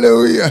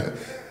 hallelujah.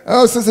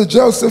 Oh, Sister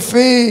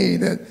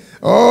Josephine, and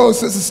Oh,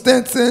 Sister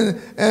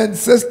Stinson and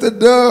Sister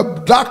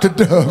Dub, Dr.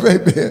 Dub,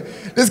 amen.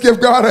 Let's give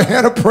God a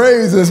hand of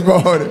praise this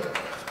morning.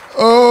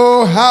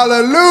 Oh,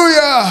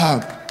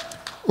 hallelujah.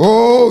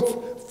 Oh,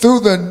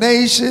 through the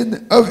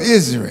nation of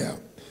Israel,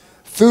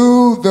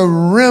 through the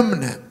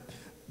remnant,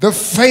 the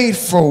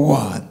faithful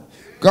one.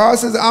 God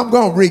says, I'm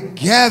going to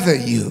regather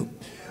you.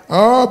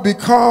 Oh,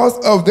 because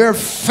of their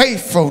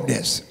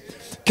faithfulness.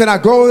 Can I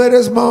go there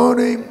this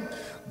morning?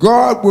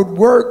 God would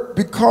work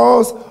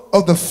because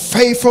of the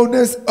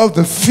faithfulness of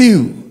the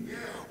few.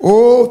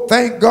 Oh,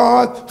 thank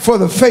God for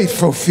the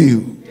faithful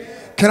few.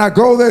 Can I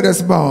go there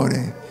this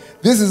morning?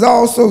 This is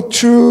also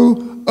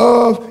true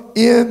of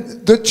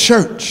in the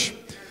church.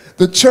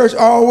 The church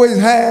always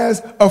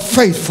has a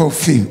faithful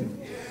few.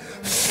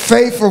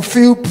 Faithful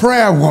few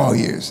prayer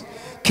warriors.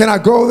 Can I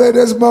go there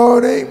this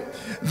morning?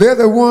 They're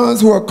the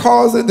ones who are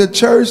causing the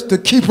church to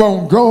keep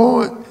on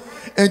going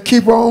and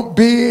keep on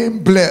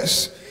being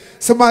blessed.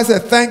 Somebody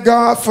said, thank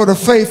God for the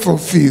faithful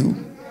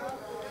few.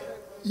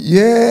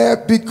 Yeah,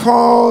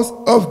 because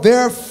of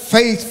their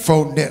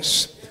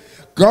faithfulness,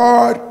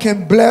 God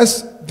can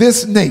bless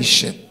this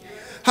nation.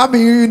 How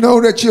many of you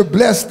know that you're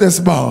blessed this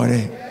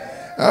morning?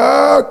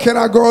 Oh, can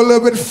I go a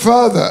little bit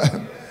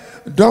further?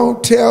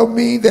 Don't tell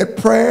me that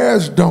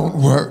prayers don't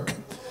work.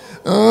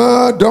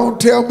 Don't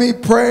tell me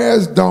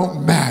prayers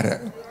don't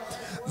matter.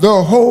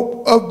 The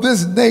hope of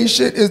this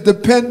nation is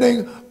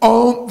depending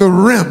on the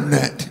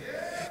remnant.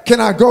 Can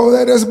I go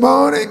there this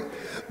morning?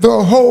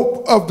 The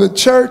hope of the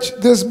church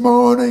this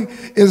morning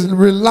is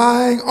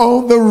relying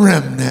on the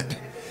remnant.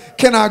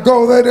 Can I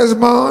go there this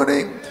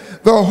morning?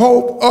 The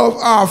hope of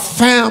our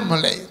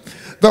family,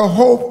 the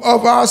hope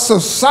of our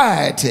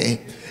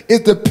society is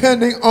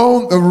depending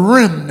on the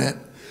remnant,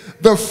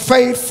 the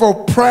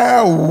faithful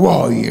prayer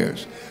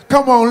warriors.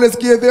 Come on, let's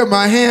give them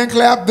a hand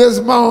clap this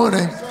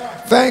morning.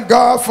 Thank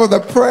God for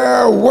the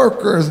prayer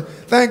workers.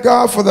 Thank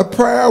God for the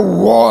prayer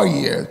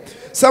warriors.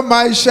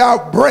 Somebody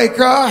shout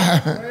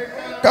breaker.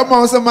 Come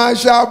on, somebody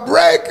shout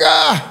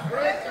breaker.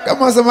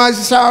 Come on, somebody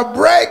shout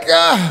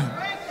breaker.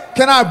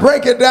 Can I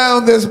break it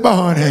down this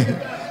morning?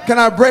 Can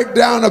I break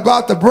down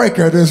about the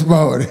breaker this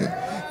morning?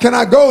 Can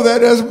I go there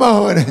this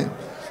morning?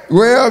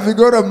 Well, if you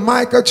go to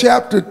Micah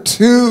chapter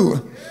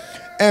 2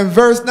 and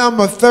verse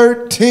number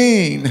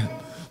 13,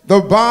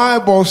 the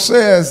Bible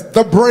says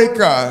the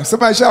breaker,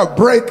 somebody shout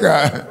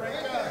breaker,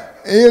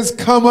 is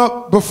come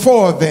up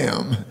before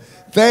them.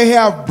 They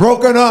have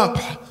broken up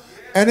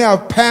and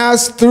have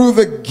passed through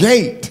the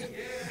gate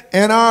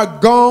and are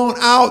gone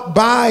out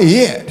by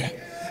it.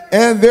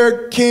 And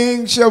their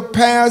king shall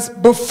pass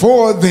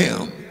before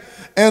them,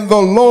 and the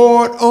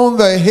Lord on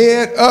the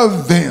head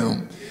of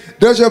them.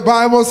 Does your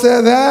Bible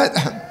say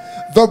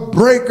that? The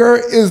breaker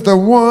is the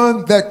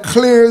one that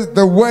clears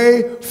the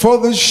way for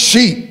the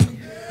sheep.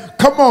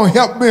 Come on,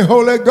 help me,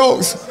 Holy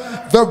Ghost.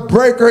 The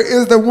breaker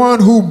is the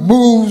one who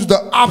moves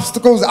the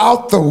obstacles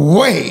out the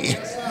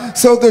way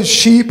so the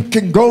sheep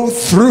can go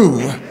through.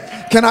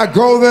 Can I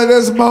go there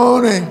this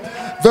morning?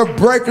 The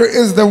breaker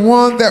is the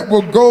one that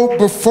will go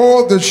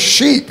before the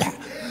sheep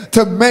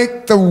to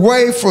make the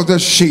way for the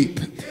sheep.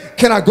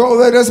 Can I go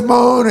there this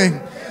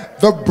morning?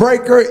 The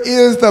breaker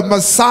is the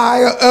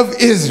Messiah of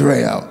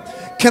Israel.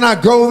 Can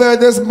I go there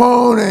this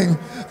morning?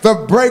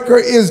 The breaker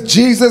is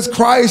Jesus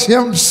Christ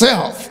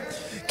himself.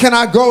 Can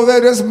I go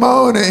there this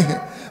morning?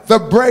 The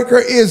breaker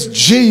is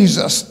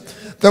Jesus,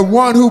 the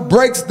one who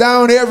breaks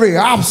down every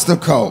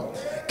obstacle.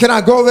 Can I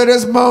go there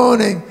this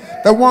morning?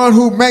 The one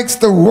who makes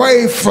the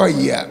way for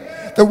you,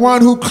 the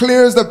one who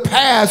clears the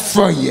path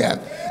for you,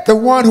 the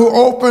one who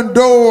opens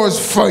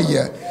doors for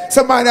you.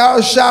 Somebody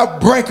else shout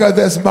breaker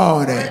this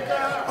morning.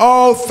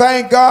 Oh,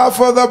 thank God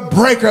for the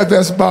breaker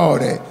this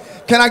morning.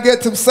 Can I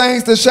get some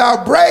saints to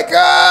shout breaker?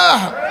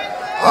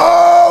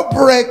 Oh,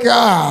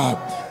 breaker.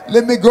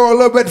 Let me go a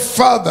little bit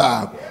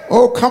further.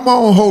 Oh, come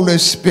on, Holy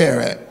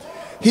Spirit.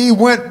 He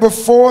went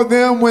before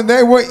them when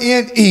they were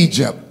in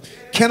Egypt.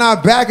 Can I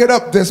back it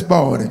up this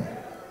morning?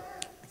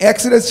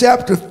 Exodus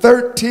chapter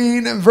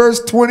 13 and verse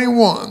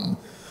 21.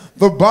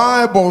 The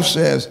Bible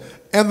says,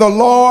 and the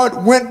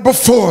Lord went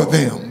before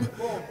them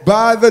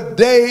by the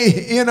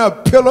day in a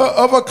pillar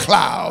of a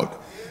cloud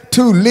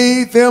to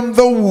lead them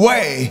the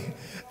way,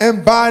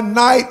 and by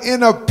night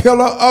in a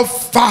pillar of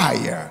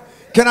fire.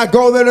 Can I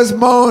go there this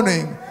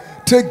morning?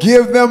 To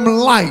give them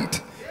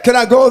light. Can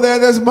I go there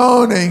this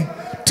morning?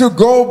 To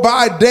go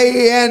by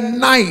day and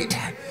night.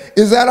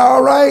 Is that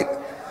all right?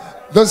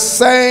 The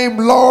same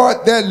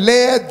Lord that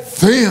led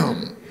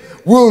them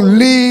will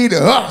lead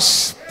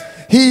us.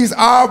 He's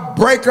our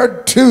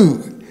breaker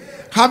too.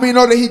 How many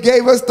know that he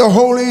gave us the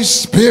Holy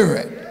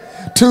Spirit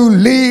to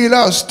lead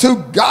us,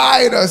 to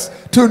guide us,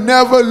 to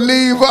never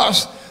leave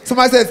us?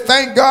 Somebody said,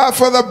 thank God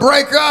for the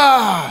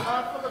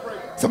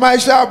breaker. Somebody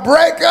shout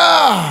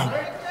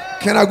breaker.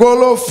 Can I go a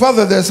little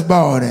further this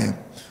morning?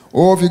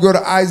 Or if you go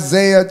to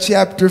Isaiah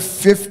chapter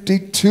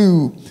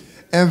 52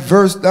 and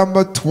verse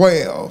number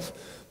 12,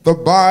 the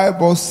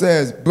Bible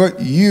says, but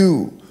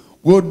you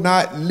will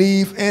not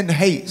leave in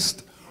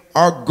haste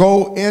or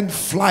go in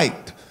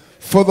flight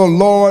for the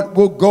Lord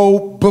will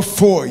go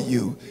before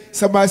you.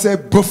 Somebody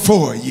said,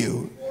 before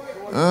you.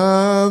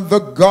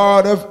 The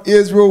God of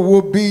Israel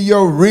will be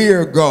your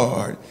rear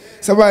guard.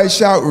 Somebody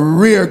shout,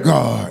 rear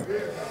guard.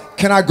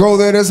 Can I go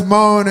there this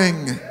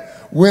morning?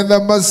 When the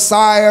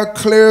Messiah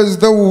clears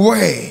the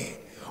way,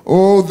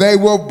 oh, they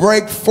will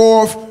break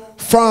forth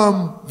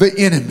from the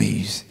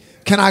enemies.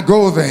 Can I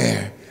go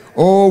there?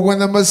 Oh, when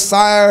the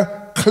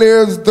Messiah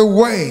clears the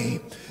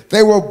way,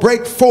 they will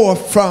break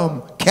forth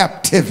from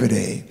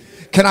captivity.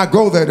 Can I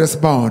go there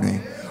this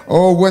morning?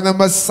 Oh, when the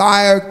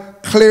Messiah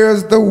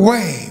clears the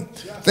way,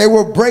 they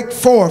will break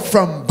forth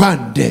from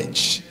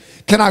bondage.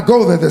 Can I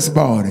go there this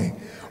morning?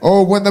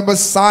 Oh, when the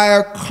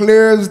Messiah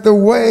clears the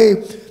way,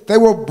 they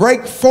will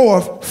break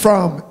forth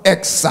from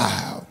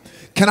exile.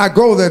 Can I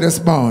go there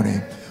this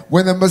morning?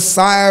 When the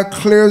Messiah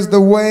clears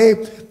the way,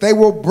 they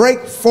will break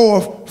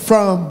forth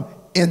from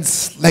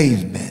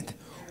enslavement.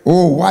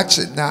 Oh, watch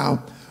it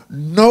now.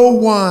 No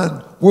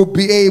one will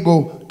be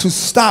able to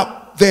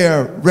stop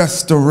their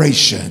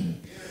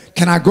restoration.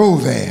 Can I go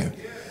there?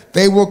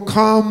 They will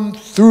come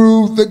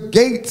through the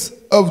gates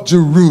of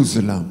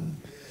Jerusalem.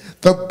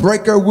 The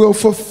breaker will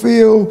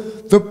fulfill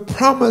the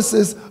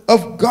promises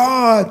of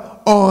God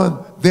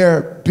on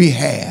their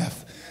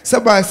behalf.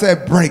 Somebody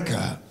said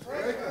breaker.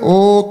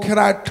 Oh, can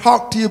I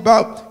talk to you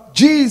about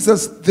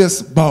Jesus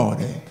this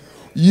morning?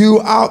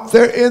 You out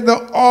there in the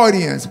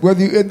audience,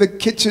 whether you're in the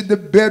kitchen, the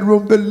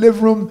bedroom, the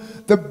living room,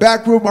 the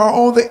back room, or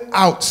on the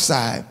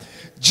outside,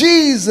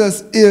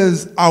 Jesus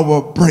is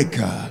our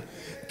breaker.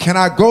 Can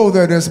I go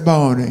there this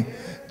morning?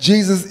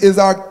 Jesus is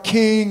our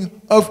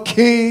King of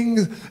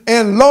kings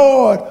and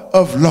Lord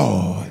of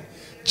lords.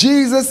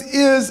 Jesus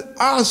is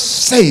our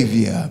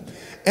Savior.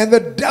 And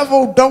the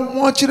devil don't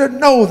want you to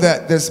know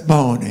that this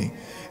morning.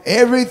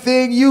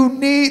 Everything you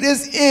need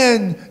is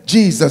in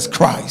Jesus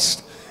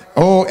Christ.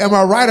 Oh, am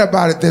I right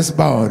about it this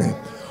morning?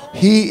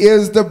 He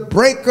is the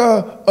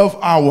breaker of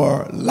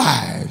our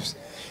lives.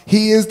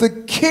 He is the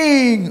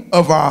King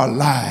of our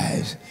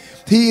lives.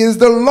 He is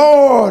the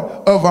Lord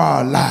of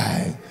our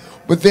lives.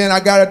 But then I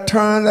got to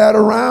turn that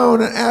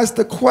around and ask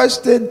the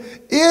question,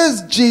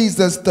 is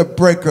Jesus the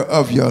breaker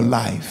of your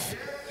life?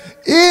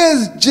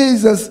 Is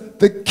Jesus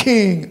the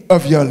King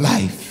of your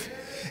life?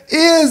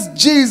 Is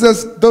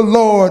Jesus the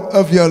Lord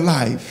of your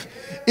life?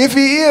 If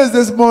he is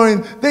this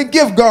morning, then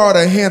give God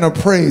a hand of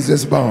praise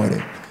this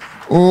morning.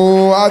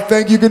 Oh, I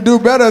think you can do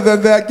better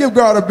than that. Give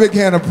God a big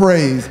hand of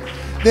praise.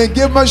 Then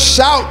give him a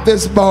shout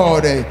this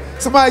morning.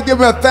 Somebody give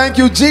him a thank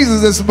you,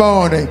 Jesus, this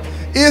morning.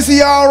 Is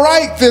he all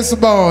right this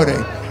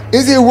morning?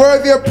 Is he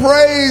worthy of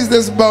praise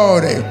this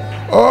morning?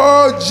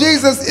 Oh,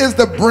 Jesus is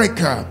the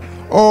breaker.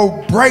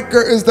 Oh,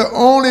 breaker is the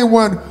only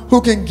one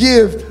who can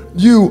give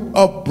you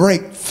a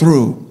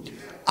breakthrough.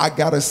 I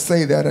got to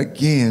say that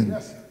again.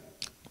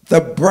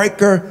 The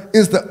breaker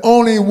is the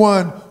only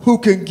one who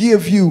can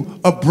give you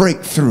a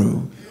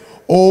breakthrough.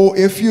 Oh,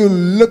 if you're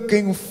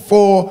looking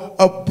for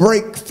a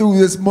breakthrough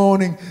this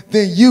morning,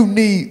 then you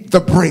need the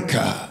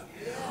breaker.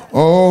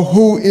 Oh,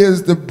 who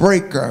is the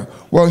breaker?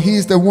 Well,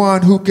 he's the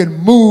one who can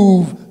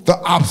move the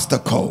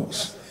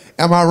obstacles.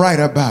 Am I right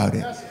about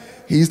it?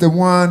 He's the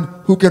one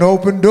who can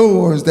open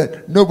doors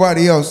that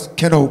nobody else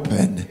can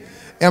open.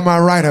 Am I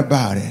right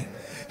about it?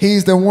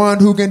 He's the one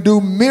who can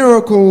do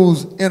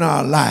miracles in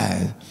our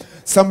lives.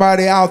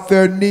 Somebody out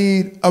there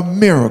need a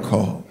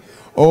miracle.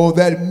 Oh,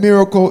 that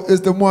miracle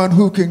is the one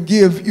who can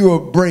give you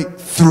a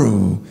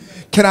breakthrough.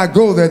 Can I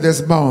go there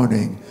this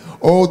morning?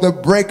 Oh, the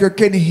breaker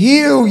can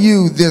heal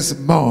you this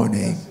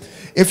morning.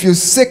 If you're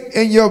sick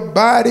in your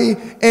body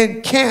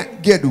and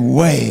can't get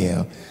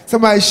well,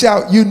 somebody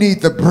shout, you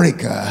need the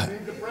breaker.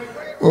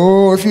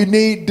 Oh, if you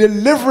need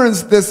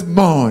deliverance this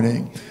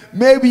morning,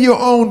 maybe you're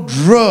on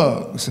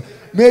drugs,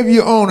 maybe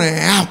you're on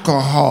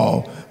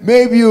alcohol,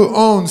 maybe you're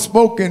on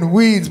smoking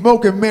weed,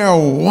 smoking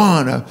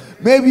marijuana,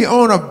 maybe you're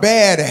on a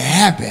bad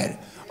habit,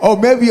 or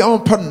maybe you're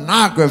on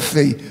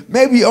pornography,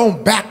 maybe you're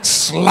on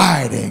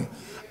backsliding.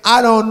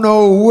 I don't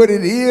know what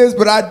it is,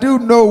 but I do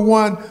know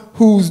one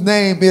whose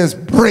name is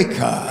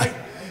Breaker.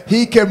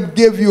 He can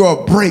give you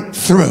a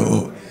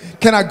breakthrough.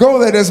 Can I go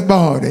there this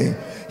morning?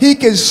 He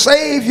can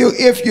save you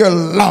if you're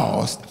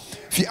lost.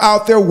 If you're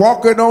out there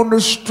walking on the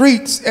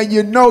streets and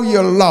you know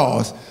you're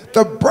lost,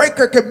 the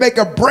breaker can make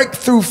a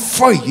breakthrough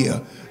for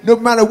you. No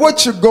matter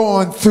what you're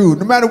going through,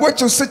 no matter what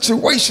your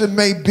situation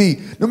may be,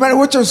 no matter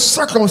what your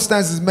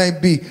circumstances may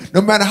be, no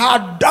matter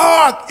how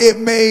dark it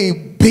may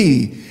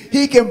be,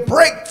 he can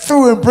break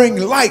through and bring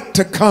light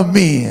to come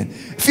in.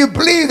 If you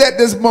believe that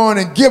this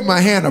morning, give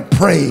my hand of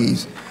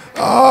praise.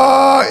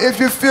 Oh, if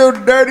you feel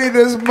dirty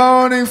this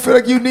morning, feel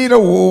like you need a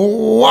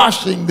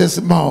washing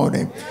this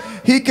morning,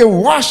 he can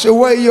wash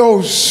away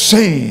your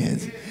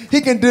sins.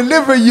 He can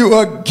deliver you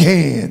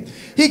again.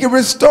 He can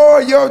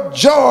restore your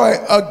joy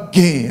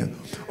again.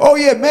 Oh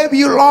yeah, maybe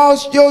you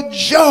lost your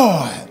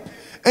joy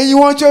and you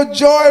want your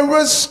joy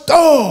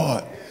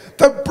restored.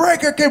 The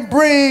breaker can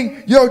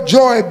bring your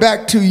joy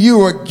back to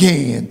you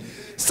again.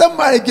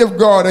 Somebody give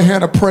God a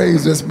hand of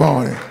praise this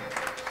morning.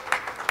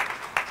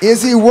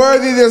 Is he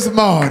worthy this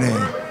morning?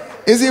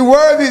 Is he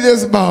worthy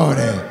this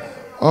morning?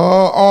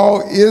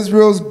 All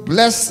Israel's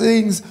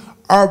blessings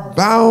are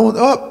bound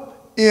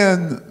up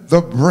in the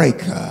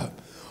breakup.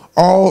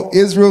 All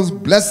Israel's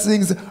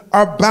blessings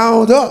are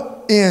bound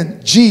up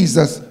in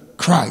Jesus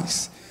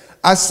Christ.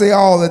 I say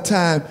all the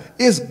time,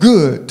 it's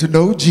good to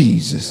know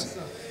Jesus.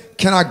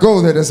 Can I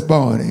go there this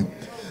morning?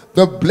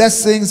 The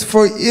blessings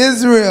for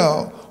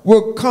Israel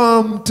will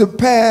come to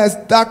pass,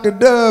 Dr.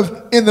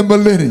 Dove, in the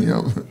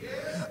millennium.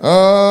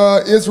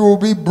 Israel will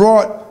be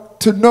brought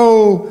to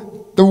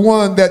know the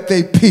one that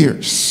they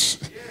pierce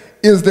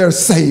is their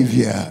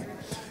Savior.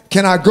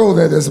 Can I go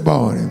there this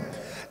morning?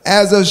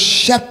 As a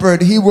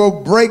shepherd, he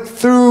will break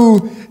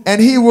through and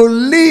he will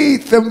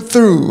lead them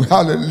through.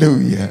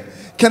 Hallelujah.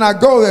 Can I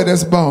go there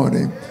this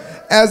morning?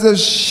 As a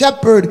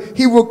shepherd,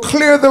 he will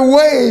clear the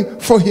way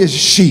for his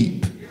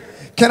sheep.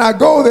 Can I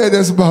go there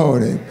this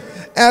morning?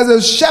 As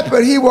a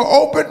shepherd, he will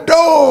open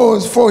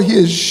doors for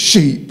his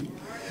sheep.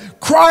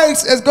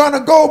 Christ is going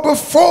to go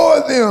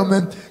before them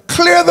and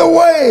clear the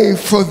way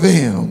for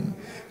them.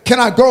 Can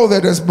I go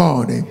there this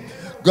morning?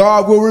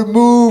 God will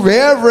remove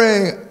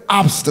every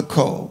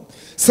obstacle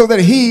so that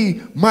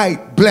he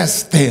might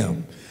bless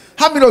them.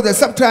 How many know that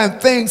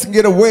sometimes things can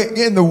get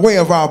in the way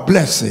of our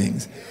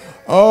blessings?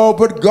 Oh,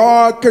 but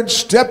God can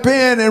step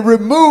in and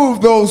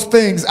remove those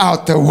things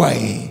out the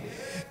way.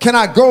 Can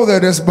I go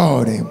there this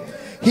morning?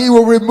 He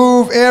will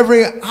remove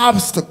every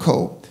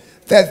obstacle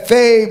that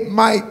they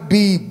might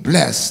be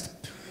blessed.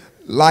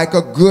 Like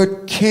a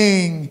good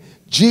king,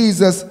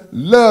 Jesus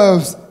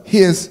loves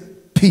his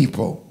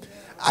people.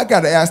 I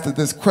got to ask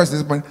this question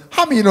this morning.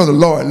 How many of you know the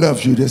Lord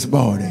loves you this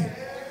morning?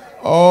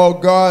 Oh,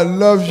 God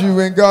loves you,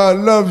 and God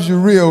loves you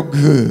real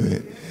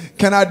good.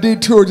 Can I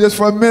detour just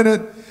for a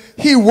minute?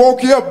 He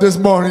woke you up this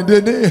morning,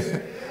 didn't he?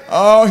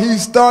 Oh, he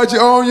started you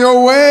on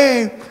your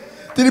way.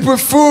 Did he put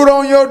food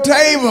on your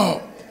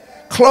table?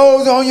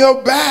 Clothes on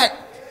your back?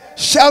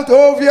 Shelter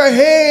over your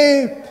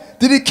head?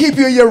 Did he keep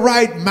you in your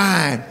right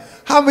mind?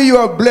 How many of you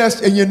are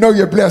blessed and you know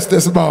you're blessed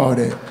this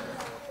morning?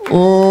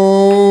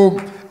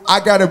 Oh, I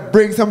got to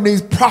bring some of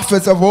these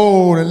prophets of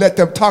old and let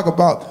them talk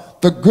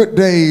about the good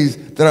days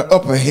that are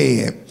up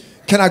ahead.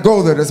 Can I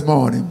go there this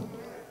morning?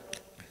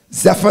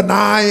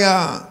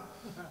 Zephaniah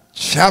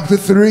chapter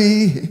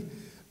 3,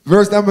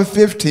 verse number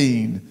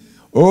 15.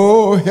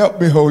 Oh,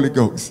 help me, Holy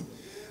Ghost.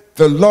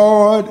 The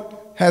Lord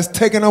has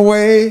taken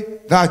away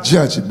thy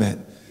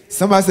judgment.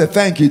 Somebody said,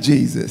 thank you,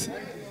 Jesus.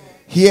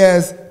 He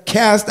has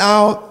cast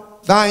out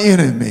thy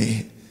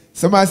enemy.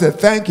 Somebody said,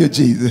 thank you,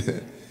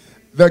 Jesus.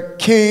 The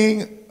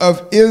King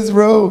of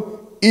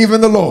Israel, even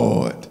the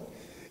Lord,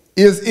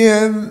 is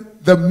in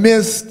the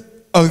midst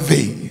of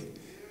thee.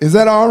 Is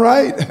that all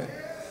right?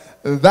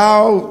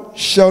 Thou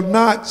shalt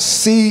not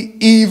see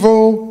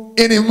evil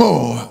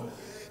anymore.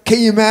 Can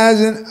you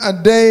imagine a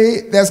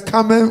day that's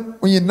coming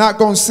when you're not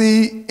going to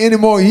see any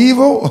more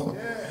evil?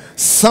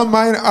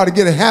 Somebody ought to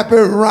get happy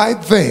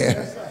right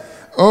there.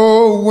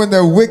 Oh, when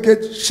the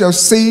wicked shall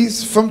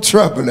cease from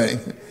troubling,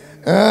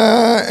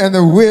 and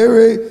the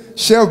weary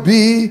shall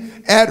be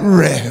at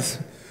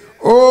rest.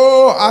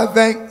 Oh, I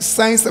thank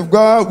saints of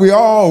God, we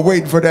all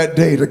waiting for that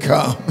day to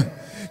come.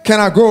 Can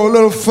I go a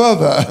little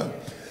further?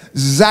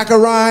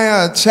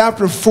 Zechariah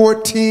chapter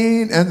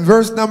 14 and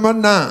verse number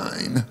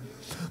 9.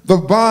 The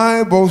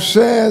Bible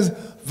says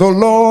the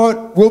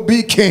Lord will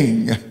be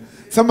king.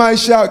 Somebody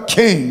shout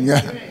king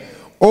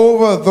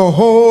over the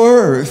whole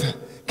earth.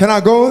 Can I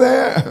go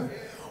there?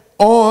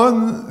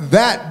 On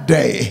that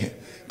day.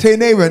 Tell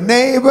your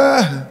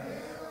neighbor,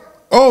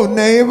 oh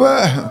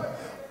neighbor,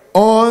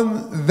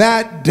 on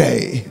that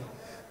day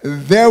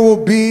there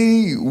will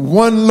be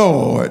one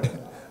Lord,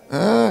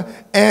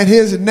 and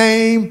his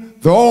name,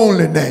 the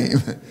only name.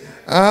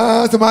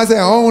 Somebody say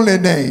only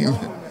name.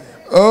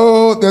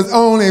 Oh, there's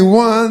only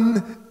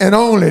one and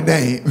only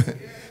name.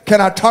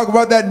 Can I talk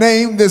about that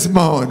name this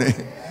morning?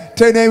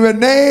 Tell your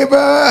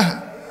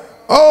neighbor,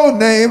 oh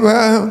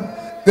neighbor,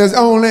 there's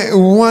only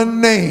one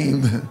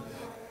name.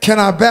 Can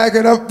I back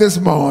it up this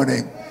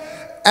morning?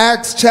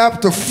 Acts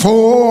chapter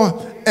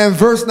 4 and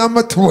verse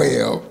number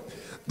 12.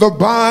 The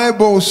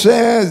Bible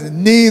says,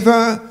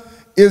 neither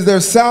is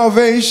there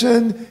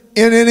salvation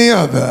in any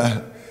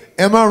other.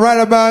 Am I right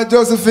about it,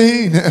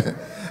 Josephine?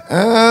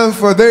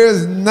 For there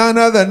is none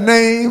other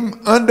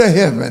name under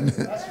heaven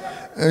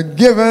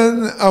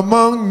given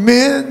among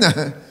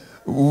men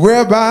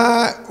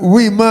whereby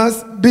we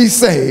must be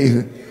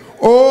saved.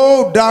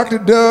 Oh, Dr.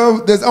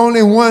 Dove, there's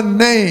only one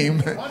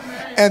name,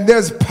 and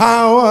there's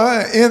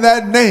power in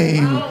that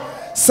name.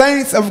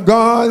 Saints of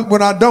God,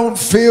 when I don't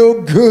feel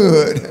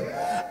good,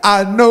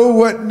 I know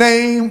what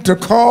name to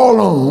call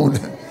on.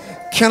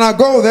 Can I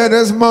go there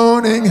this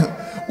morning?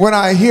 When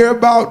I hear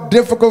about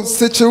difficult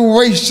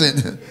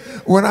situations,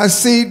 when I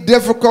see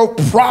difficult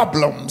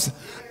problems,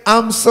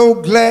 I'm so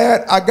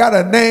glad I got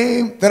a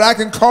name that I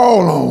can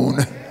call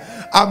on.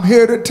 I'm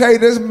here to tell you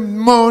this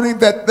morning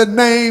that the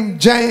name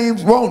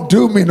James won't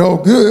do me no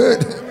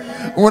good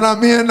when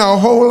I'm in a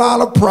whole lot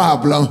of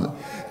problem.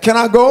 Can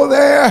I go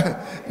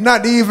there?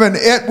 Not even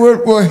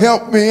Edward will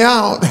help me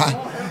out.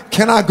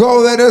 Can I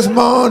go there this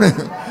morning?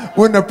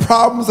 When the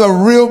problems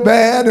are real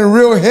bad and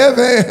real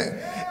heavy,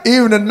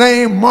 even the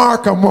name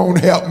Markham won't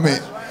help me.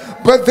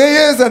 But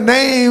there is a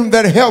name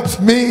that helps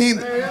me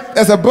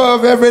that's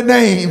above every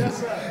name.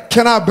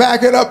 Can I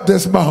back it up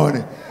this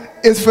morning?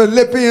 It's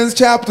Philippians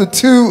chapter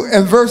 2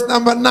 and verse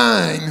number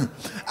 9.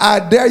 I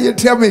dare you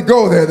tell me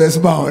go there this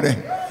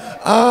morning.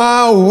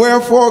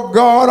 Wherefore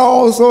God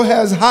also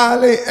has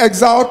highly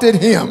exalted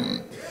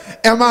him.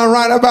 Am I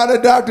right about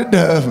it, Dr.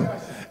 Dove?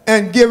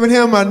 And given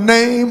him a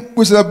name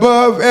which is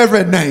above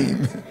every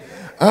name.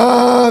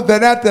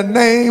 That at the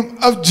name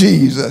of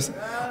Jesus,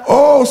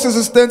 oh,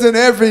 Sister Stenton,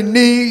 every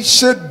knee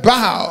should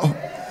bow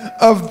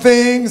of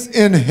things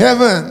in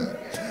heaven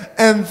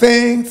and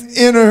things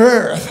in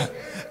earth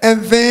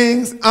and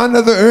things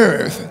under the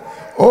earth.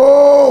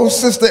 Oh,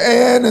 Sister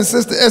Ann and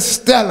Sister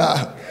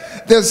Estella,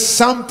 there's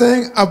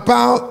something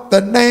about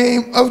the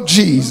name of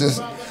Jesus.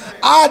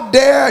 I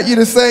dare you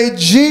to say,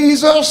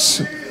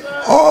 Jesus,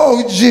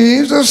 oh,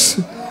 Jesus,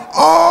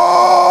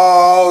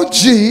 oh,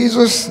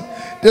 Jesus.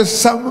 There's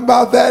something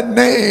about that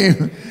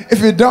name.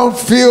 If you don't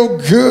feel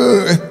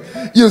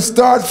good, you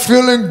start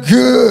feeling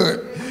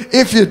good.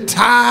 If you're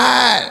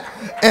tired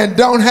and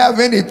don't have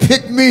any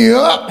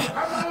pick-me-up,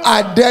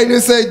 I dare you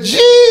to say,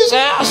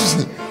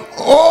 Jesus,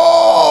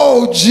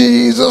 oh,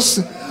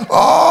 Jesus,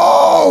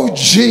 oh,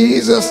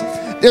 Jesus.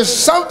 There's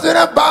something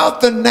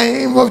about the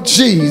name of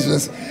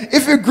Jesus.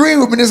 If you agree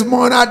with me this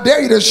morning, I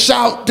dare you to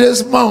shout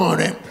this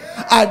morning.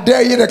 I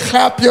dare you to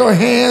clap your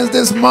hands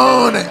this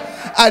morning.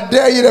 I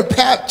dare you to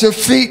pat your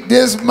feet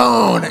this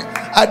morning.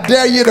 I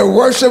dare you to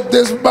worship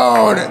this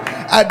morning.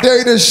 I dare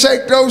you to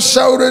shake those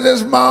shoulders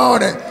this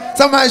morning.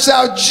 Somebody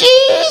shout,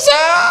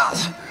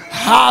 Jesus!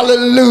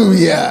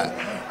 Hallelujah.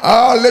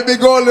 Oh, let me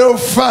go a little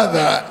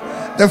further.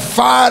 The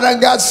fire done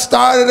got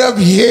started up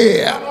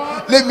here.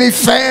 Let me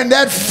fan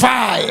that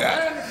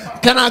fire.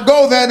 Can I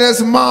go there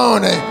this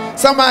morning?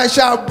 Somebody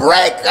shout,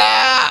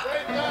 breaker!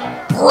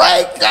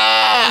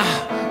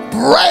 Breaker!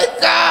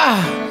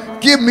 Breaker!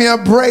 Give me a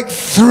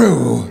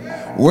breakthrough.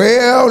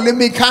 Well, let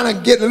me kind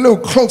of get a little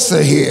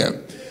closer here.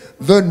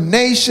 The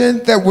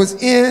nation that was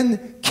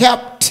in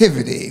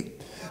captivity,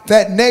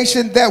 that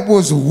nation that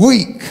was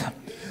weak,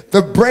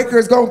 the breaker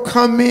is going to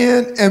come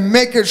in and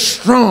make it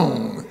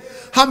strong.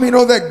 How many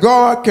know that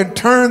God can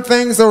turn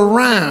things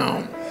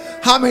around?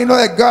 How many know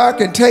that God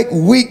can take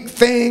weak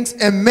things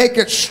and make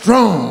it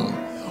strong?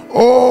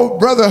 Oh,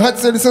 Brother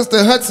Hudson and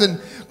Sister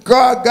Hudson,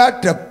 God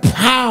got the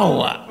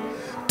power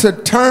to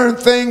turn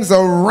things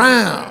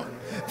around.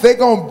 They're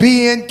going to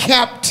be in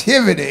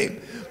captivity.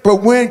 But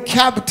when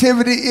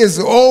captivity is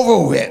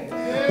over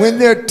with, when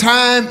their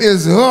time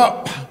is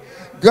up,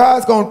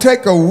 God's going to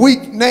take a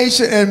weak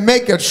nation and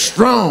make it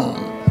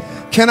strong.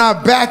 Can I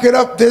back it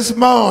up this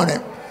morning?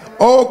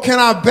 Oh, can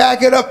I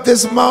back it up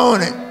this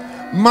morning?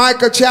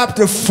 Micah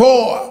chapter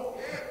 4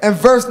 and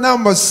verse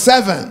number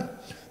 7.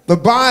 The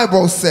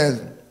Bible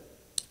says,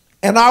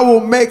 and I will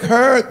make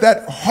her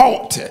that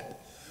halted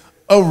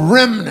a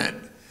remnant,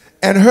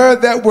 and her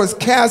that was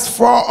cast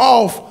far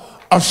off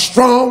a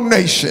strong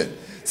nation.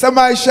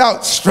 Somebody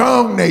shout,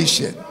 strong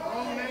nation.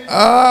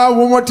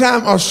 One more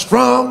time, a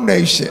strong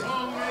nation.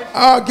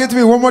 Get to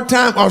me one more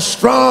time, a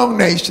strong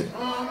nation.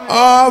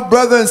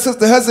 Brother and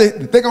Sister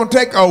Hudson, they're going to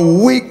take a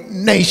weak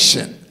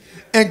nation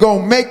and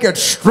going to make it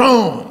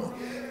strong.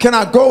 Can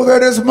I go there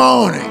this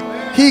morning?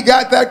 He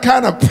got that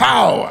kind of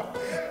power.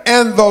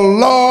 And the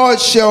Lord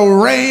shall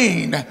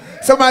reign.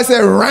 Somebody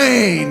say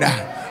reign.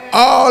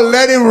 Oh,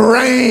 let him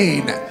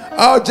reign.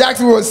 Oh,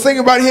 Jackson was singing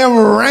about him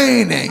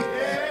reigning.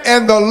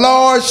 And the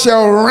Lord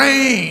shall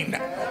reign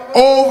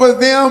over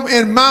them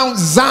in Mount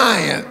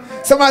Zion.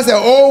 Somebody say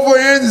over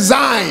in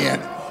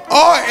Zion.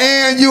 Oh,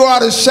 and you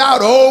ought to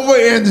shout over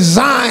in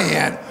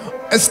Zion.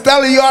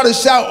 Estella, you ought to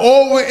shout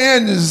over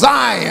in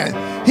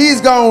Zion.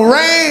 He's going to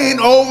reign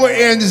over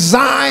in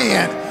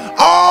Zion.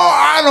 Oh,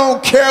 I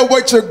don't care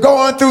what you're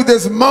going through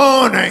this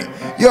morning.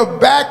 Your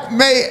back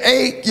may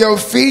ache, your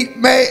feet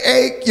may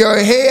ache, your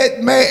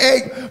head may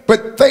ache,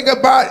 but think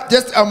about it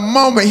just a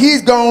moment.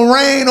 He's going to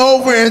reign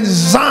over in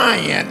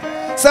Zion.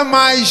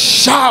 Somebody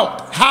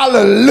shout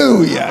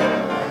hallelujah.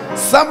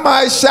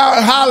 Somebody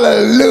shout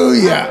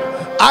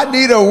hallelujah. I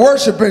need a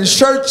worshiping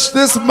church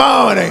this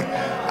morning.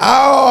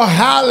 Oh,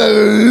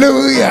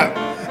 hallelujah.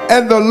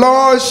 And the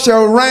Lord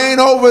shall reign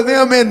over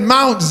them in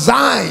Mount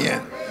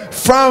Zion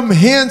from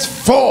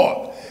henceforth.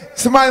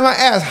 Somebody might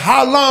ask,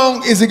 how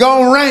long is he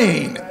going to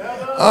reign?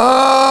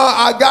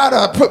 I got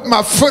to put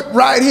my foot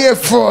right here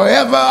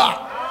forever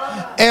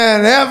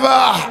and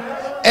ever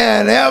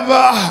and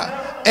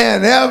ever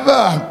and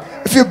ever.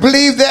 If you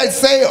believe that,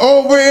 say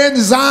over in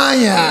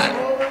Zion.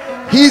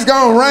 He's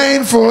going to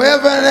reign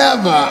forever and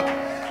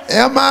ever.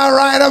 Am I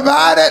right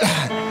about it?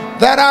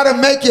 That ought to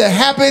make you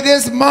happy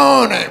this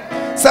morning.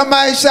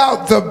 Somebody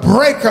shout the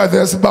breaker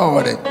this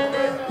morning.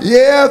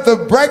 Yeah,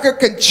 the breaker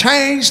can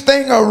change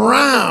things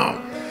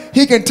around.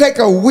 He can take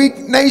a weak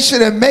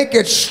nation and make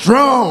it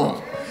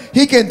strong.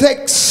 He can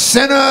take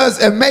sinners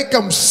and make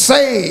them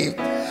saved.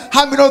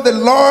 How many know the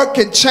Lord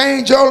can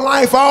change your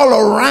life all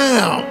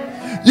around?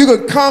 You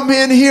could come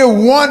in here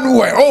one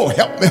way. Oh,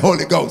 help me,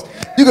 Holy Ghost.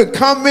 You could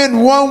come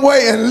in one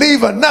way and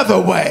leave another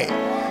way.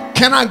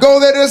 Can I go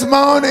there this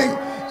morning?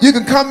 You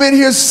can come in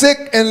here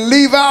sick and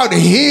leave out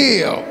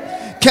healed.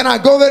 Can I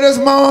go there this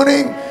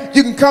morning?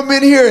 You can come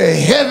in here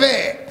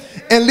heavy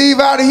and leave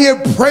out of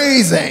here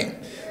praising.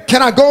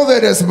 Can I go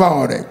there this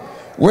morning?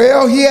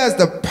 Well, he has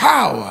the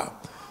power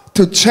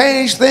to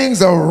change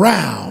things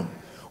around.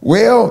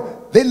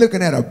 Well, they're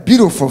looking at a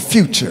beautiful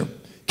future.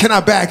 Can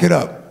I back it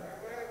up?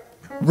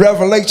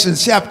 Revelation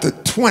chapter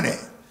 20,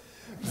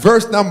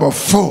 verse number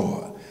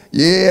 4.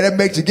 Yeah, that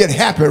makes you get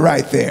happy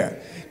right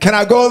there. Can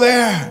I go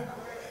there?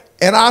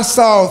 And I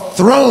saw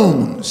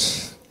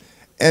thrones,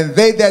 and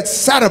they that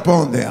sat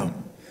upon them,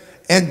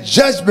 and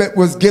judgment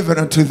was given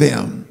unto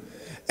them.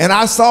 And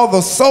I saw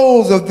the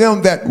souls of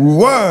them that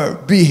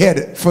were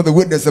beheaded for the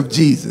witness of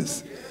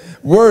Jesus.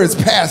 Word is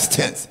past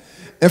tense.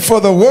 And for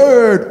the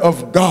word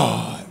of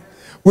God,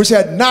 which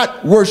had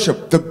not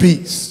worshipped the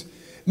beast,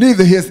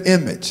 neither his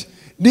image,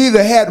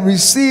 neither had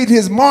received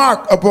his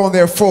mark upon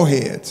their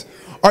foreheads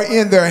or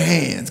in their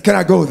hands. Can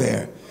I go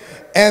there?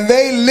 And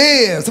they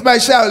live. Somebody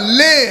shout,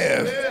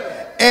 live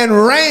and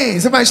reign.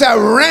 Somebody shout,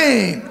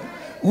 reign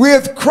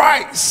with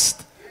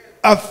Christ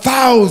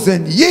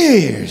 1,000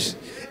 years.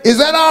 Is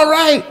that all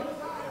right?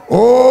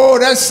 Oh,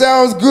 that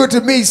sounds good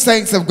to me,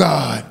 saints of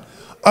God.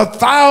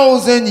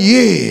 1,000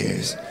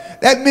 years.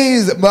 That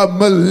means a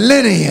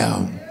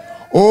millennium.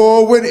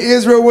 Oh, when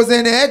Israel was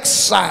in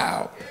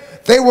exile,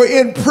 they were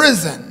in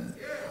prison,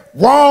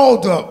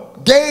 walled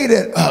up,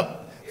 gated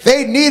up.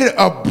 They needed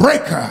a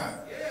breaker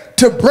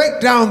to break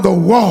down the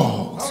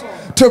walls,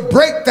 to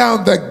break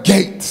down the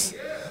gates.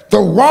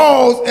 The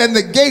walls and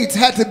the gates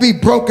had to be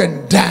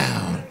broken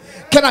down.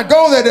 Can I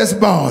go there this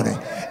morning?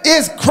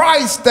 It's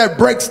Christ that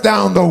breaks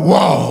down the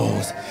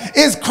walls.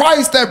 It's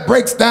Christ that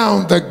breaks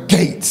down the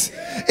gates.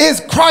 It's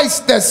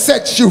Christ that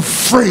sets you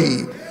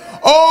free.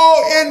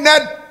 Oh, in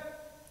that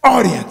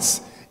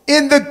audience,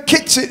 in the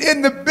kitchen,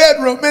 in the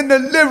bedroom, in the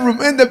living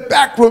room, in the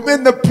back room,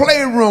 in the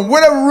playroom,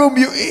 whatever room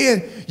you're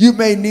in, you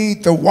may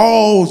need the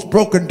walls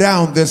broken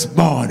down this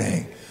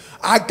morning.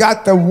 I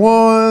got the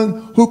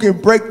one who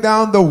can break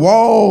down the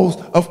walls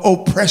of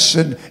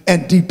oppression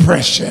and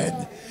depression.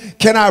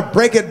 Can I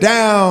break it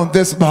down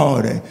this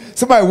morning?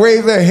 Somebody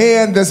wave their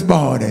hand this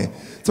morning.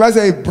 Somebody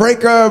say,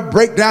 breaker,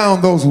 break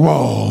down those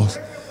walls.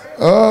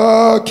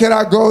 Oh, can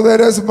I go there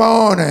this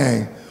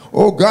morning?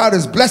 Oh, God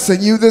is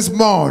blessing you this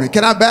morning.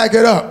 Can I back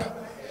it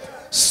up?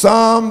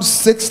 Psalm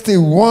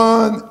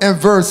 61 and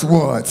verse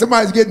 1.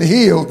 Somebody's getting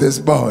healed this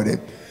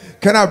morning.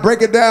 Can I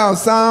break it down?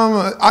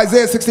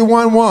 Isaiah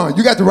 61:1.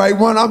 You got the right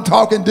one. I'm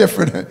talking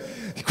different.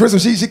 Crystal,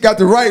 she got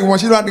the right one.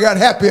 She don't got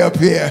happy up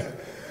here.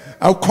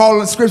 I'm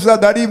calling scriptures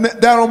out, not even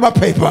down on my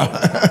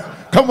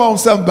paper. Come on,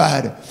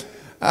 somebody.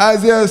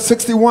 Isaiah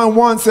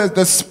 61:1 says,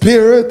 the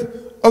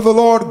Spirit of the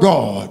Lord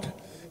God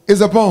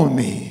is upon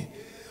me,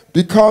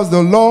 because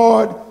the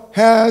Lord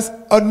has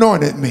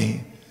anointed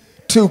me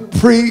to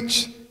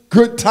preach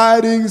good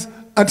tidings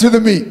unto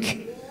the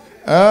meek.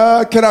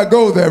 Can I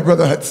go there,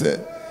 Brother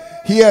Hudson?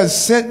 He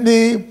has sent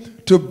me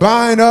to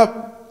bind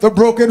up the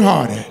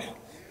brokenhearted.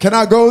 Can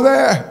I go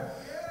there?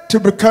 To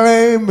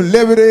proclaim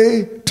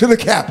liberty to the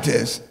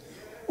captives.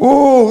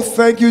 Oh,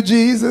 thank you,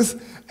 Jesus.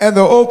 And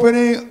the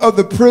opening of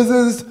the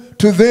prisons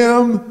to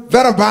them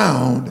that are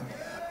bound.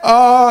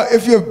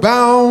 If you're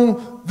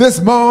bound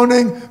this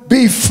morning,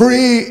 be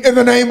free in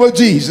the name of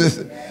Jesus.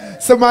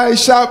 Somebody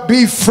shout,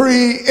 be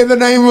free in the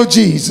name of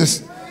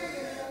Jesus.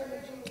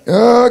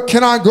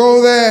 Can I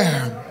go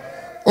there?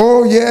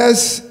 Oh,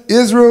 yes,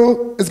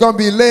 Israel is going to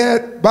be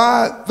led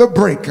by the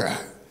breaker.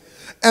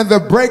 And the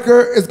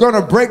breaker is going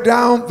to break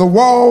down the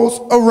walls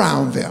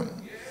around them.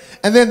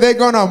 And then they're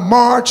going to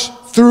march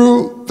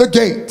through the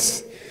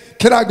gates.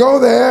 Can I go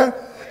there?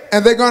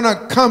 And they're going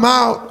to come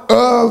out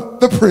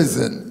of the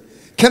prison.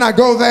 Can I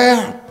go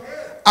there?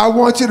 I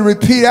want you to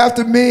repeat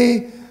after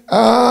me.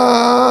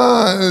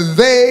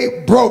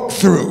 They broke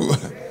through.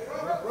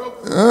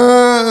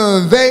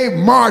 They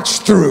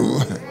marched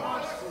through.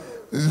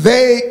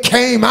 They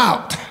came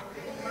out.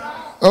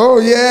 Oh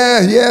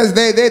yeah, yes,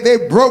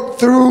 they broke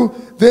through,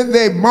 then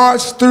they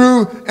marched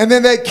through, and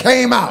then they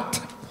came out.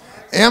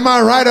 Am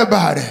I right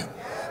about it?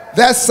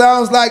 That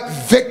sounds like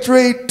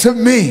victory to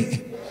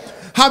me.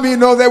 How many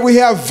know that we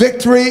have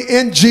victory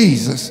in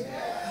Jesus?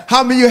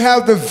 How many of you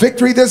have the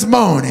victory this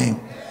morning?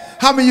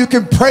 How many of you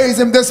can praise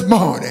him this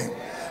morning?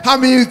 How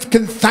many of you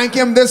can thank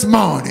him this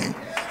morning?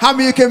 How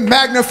many of you can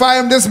magnify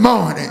him this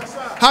morning?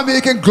 How many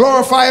of you can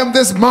glorify him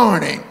this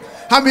morning?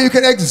 How many of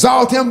you can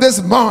exalt him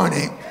this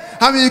morning?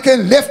 How many of you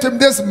can lift him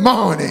this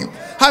morning?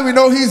 How many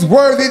know he's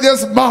worthy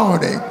this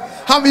morning?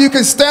 How many of you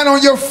can stand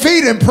on your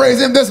feet and praise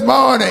him this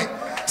morning?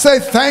 Say,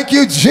 thank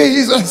you,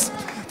 Jesus.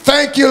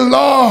 Thank you,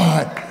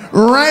 Lord.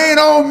 Rain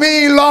on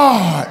me,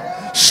 Lord.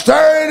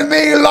 Stir in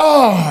me,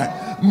 Lord.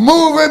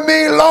 Move in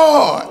me,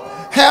 Lord.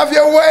 Have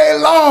your way,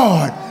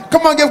 Lord.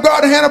 Come on, give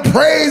God a hand of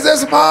praise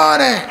this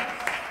morning.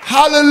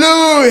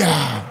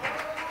 Hallelujah.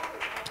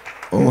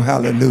 Oh,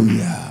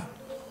 hallelujah.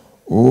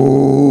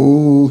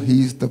 Oh,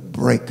 he's the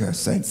breaker,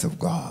 saints of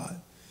God.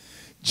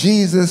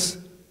 Jesus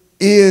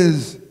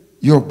is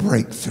your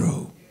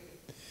breakthrough.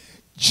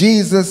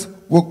 Jesus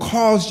will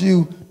cause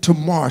you to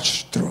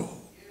march through.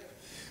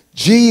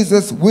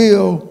 Jesus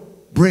will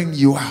bring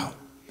you out.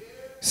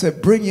 He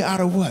said, bring you out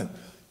of what?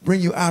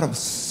 Bring you out of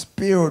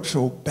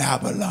spiritual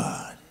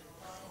Babylon.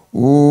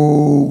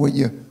 Oh, when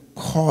you're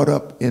caught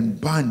up in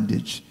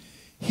bondage,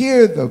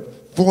 hear the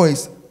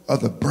voice of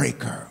the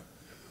breaker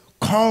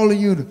calling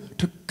you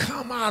to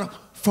come out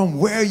from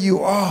where you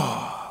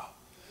are.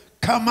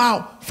 Come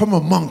out from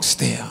amongst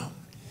them.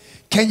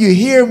 Can you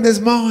hear him this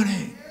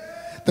morning?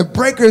 The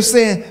breaker is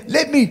saying,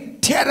 let me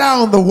tear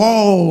down the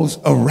walls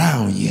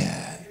around you.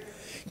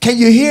 Can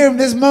you hear him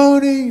this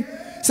morning?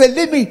 Say,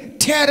 let me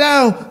tear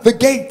down the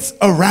gates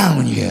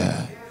around you.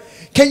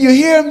 Can you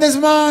hear him this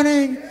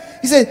morning?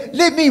 He said,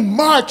 let me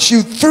march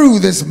you through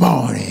this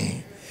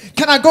morning.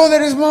 Can I go there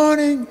this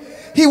morning?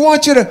 He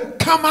wants you to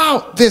come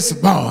out this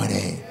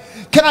morning.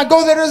 Can I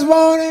go there this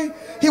morning?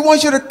 He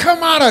wants you to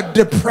come out of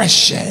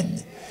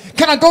depression.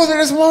 Can I go there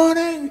this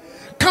morning?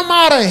 Come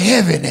out of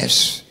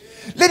heaviness.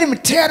 Let him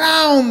tear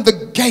down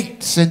the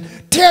gates and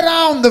tear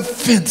down the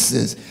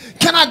fences.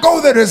 Can I go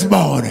there this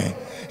morning?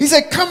 He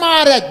said, come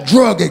out of that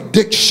drug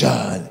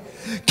addiction.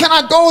 Can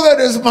I go there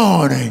this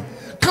morning?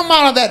 Come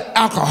out of that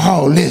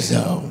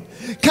alcoholism.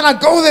 Can I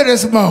go there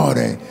this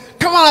morning?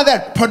 Come out of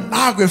that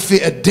pornography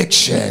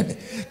addiction.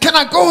 Can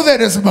I go there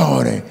this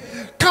morning?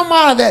 Come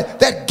out of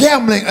that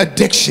gambling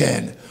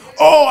addiction.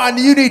 Oh,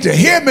 you need to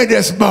hear me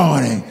this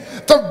morning.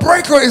 The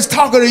breaker is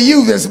talking to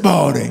you this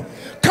morning.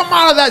 Come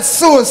out of that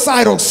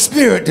suicidal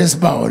spirit this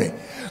morning.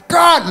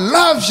 God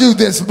loves you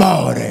this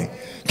morning.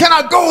 Can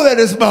I go there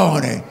this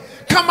morning?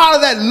 Come out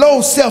of that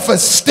low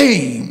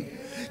self-esteem.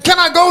 Can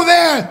I go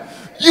there?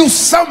 You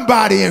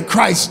somebody in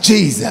Christ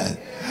Jesus.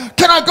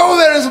 Can I go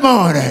there this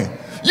morning?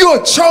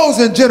 You're a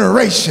chosen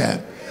generation,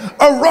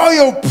 a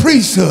royal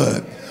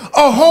priesthood,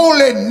 a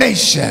holy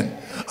nation,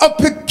 a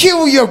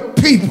peculiar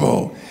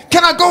people.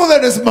 Can I go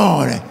there this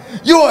morning?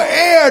 You're an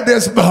heir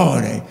this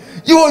morning.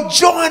 You're a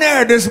joint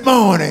heir this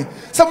morning.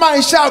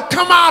 Somebody shout,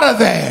 come out of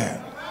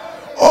there.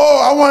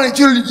 Oh, I wanted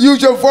you to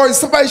use your voice.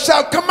 Somebody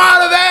shout, come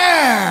out of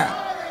there.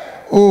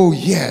 Oh,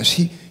 yes.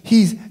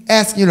 He's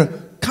asking you to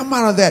come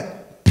out of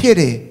that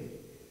pity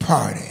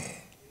party.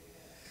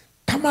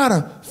 Come out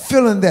of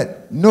feeling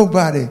that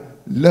nobody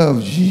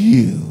loves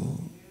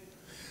you.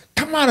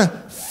 Come out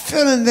of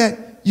feeling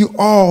that you're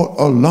all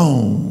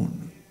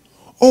alone.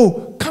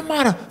 Oh, come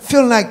out of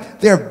feeling like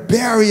there are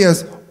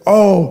barriers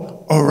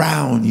all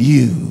around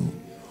you.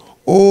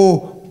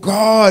 Oh,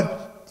 God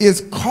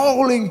is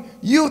calling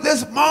you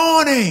this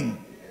morning.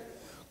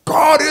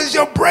 God is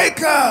your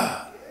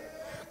breaker.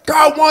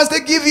 God wants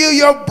to give you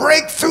your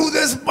breakthrough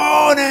this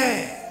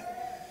morning.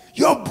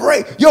 Your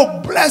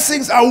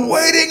blessings are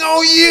waiting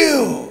on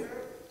you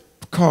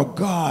because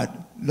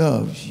God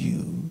loves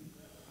you.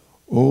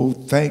 Oh,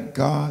 thank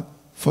God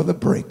for the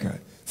breaker.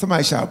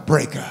 Somebody shout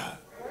breaker.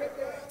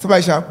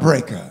 Somebody shout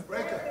breaker.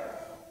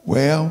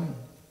 Well,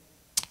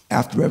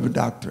 after Reverend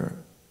Dr.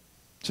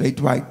 J.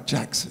 Dwight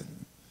Jackson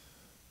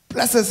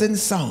bless us in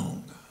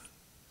song,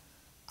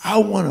 I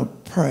want to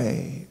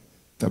pray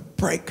the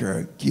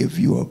breaker give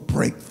you a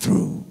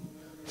breakthrough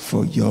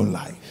for your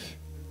life.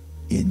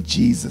 In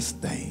Jesus'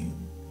 name,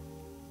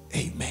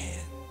 amen.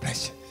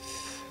 Bless you.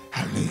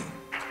 Hallelujah.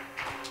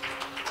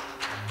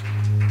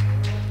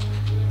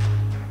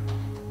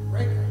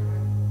 Breaker,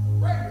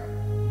 breaker,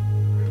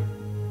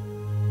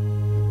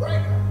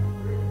 breaker,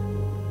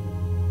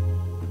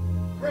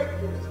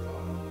 breakthrough is God.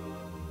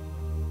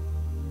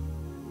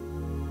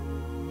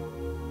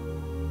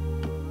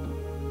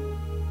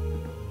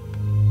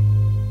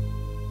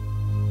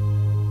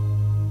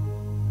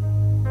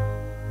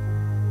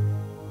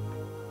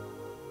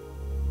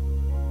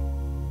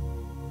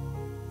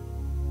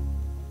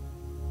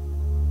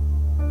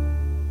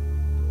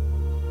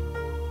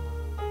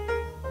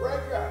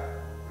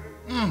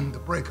 The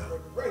breaker. Breakthrough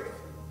with the breaker.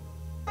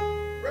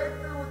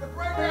 Breakthrough with the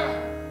breaker.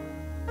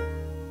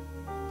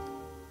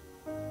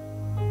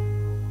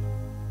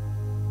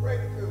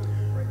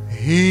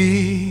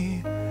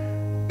 He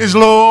is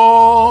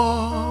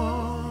Lord.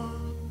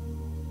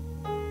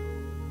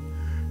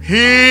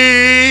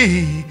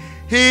 He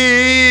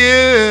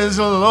is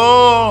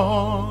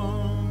Lord.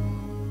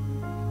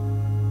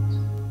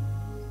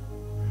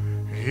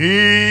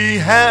 He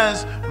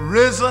has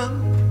risen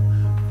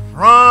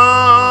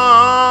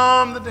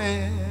from the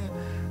dead,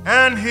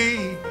 and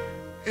he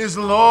is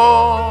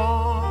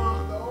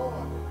Lord.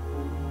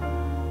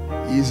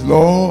 He's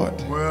Lord.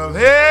 Well,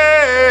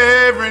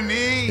 every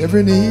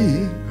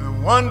knee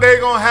one day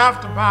gonna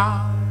have to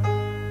bow,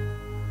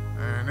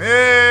 and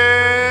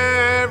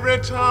every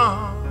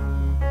tongue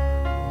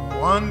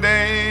one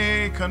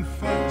day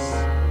confess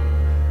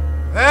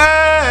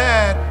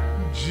that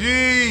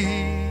Jesus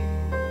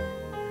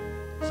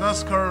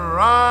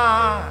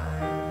Christ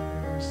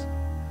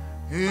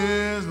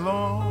is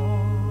Lord.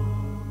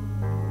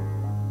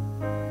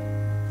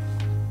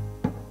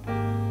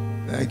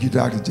 Thank you,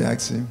 Dr.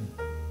 Jackson.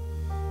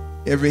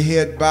 Every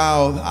head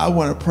bowed, I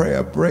want to pray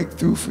a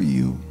breakthrough for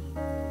you.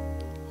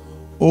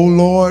 Oh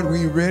Lord,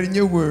 we read in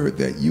your word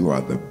that you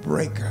are the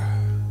breaker,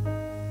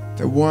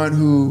 the one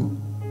who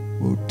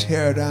will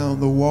tear down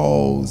the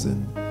walls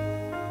and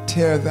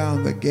tear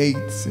down the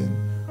gates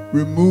and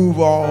remove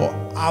all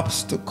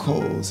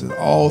obstacles and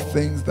all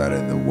things that are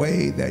in the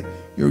way, that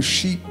your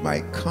sheep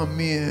might come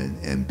in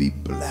and be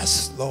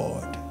blessed,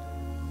 Lord.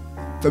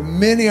 The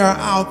many are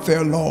out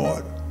there,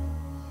 Lord,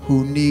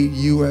 who need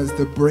you as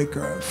the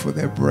breaker for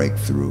their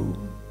breakthrough.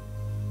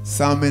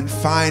 Some in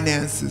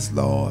finances,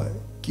 Lord,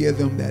 give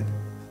them the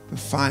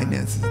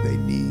finances they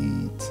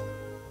need.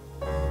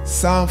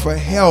 Some for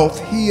health,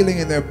 healing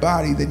in their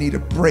body, they need a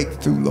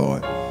breakthrough,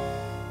 Lord.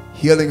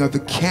 Healing of the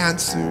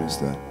cancers,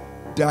 the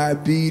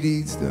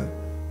diabetes, the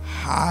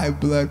high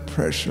blood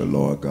pressure,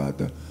 Lord God,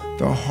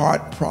 the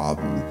heart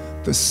problem,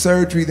 the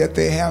surgery that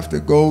they have to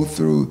go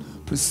through,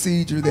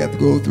 procedure they have to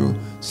go through,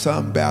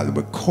 some battle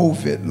with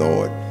COVID,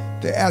 Lord.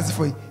 They're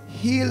asking for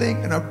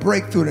healing and a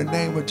breakthrough in the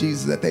name of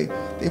Jesus, that they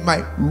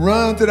might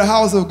run to the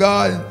house of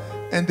God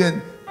and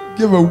then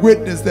give a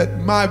witness that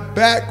my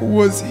back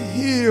was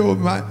healed,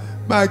 my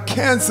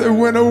cancer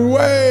went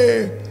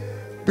away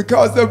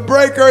because the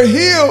breaker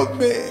healed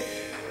me.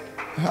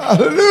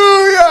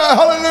 Hallelujah,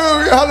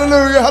 hallelujah,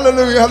 hallelujah,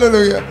 hallelujah,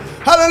 hallelujah.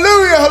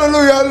 Hallelujah,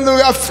 hallelujah,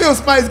 hallelujah. I feel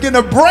somebody's getting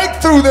a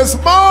breakthrough this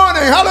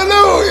morning.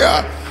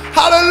 Hallelujah,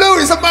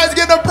 hallelujah. Somebody's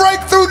getting a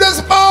breakthrough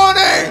this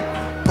morning.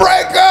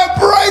 Breakthrough.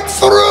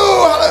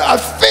 I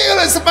feel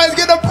it. Somebody's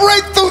getting a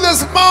breakthrough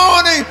this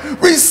morning.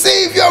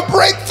 Receive your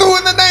breakthrough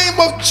in the name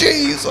of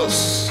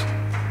Jesus.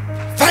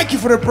 Thank you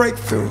for the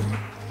breakthrough.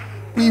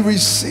 We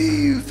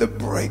receive the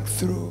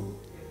breakthrough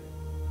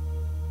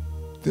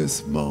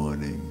this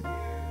morning.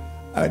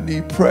 I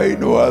need pray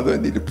no other. I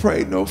need to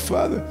pray no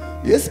further.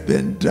 It's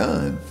been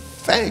done.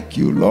 Thank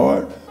you,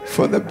 Lord,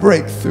 for the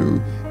breakthrough.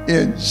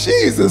 In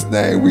Jesus'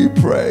 name we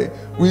pray.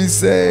 We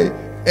say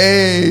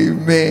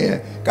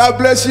amen. God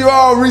bless you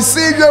all.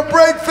 Receive your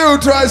breakthrough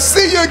till I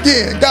see you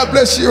again. God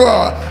bless you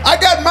all. I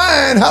got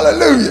mine.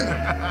 Hallelujah.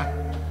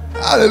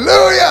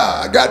 Hallelujah.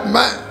 I got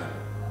mine.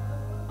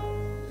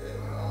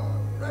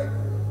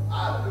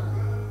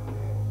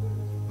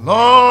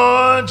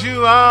 Lord,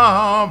 you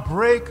are a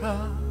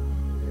breaker.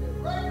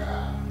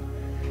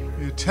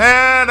 You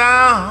tear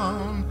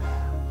down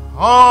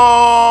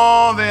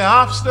all the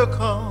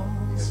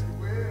obstacles.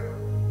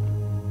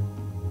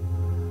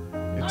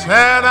 You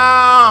tear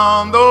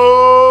down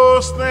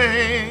those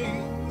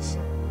things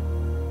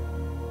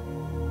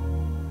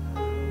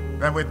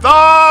that we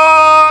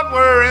thought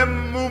were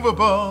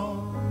immovable.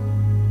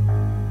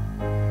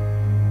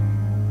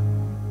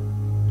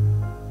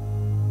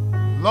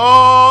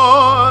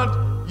 Lord,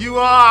 you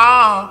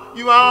are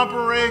a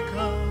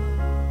breaker.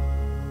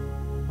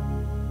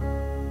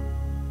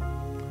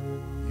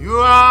 You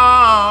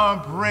are a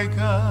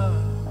breaker.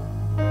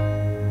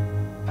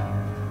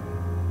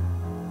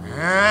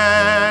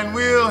 And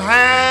we'll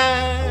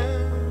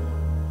have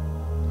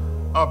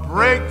a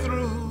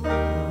breakthrough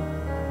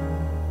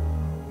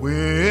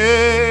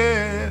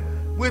with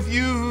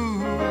you.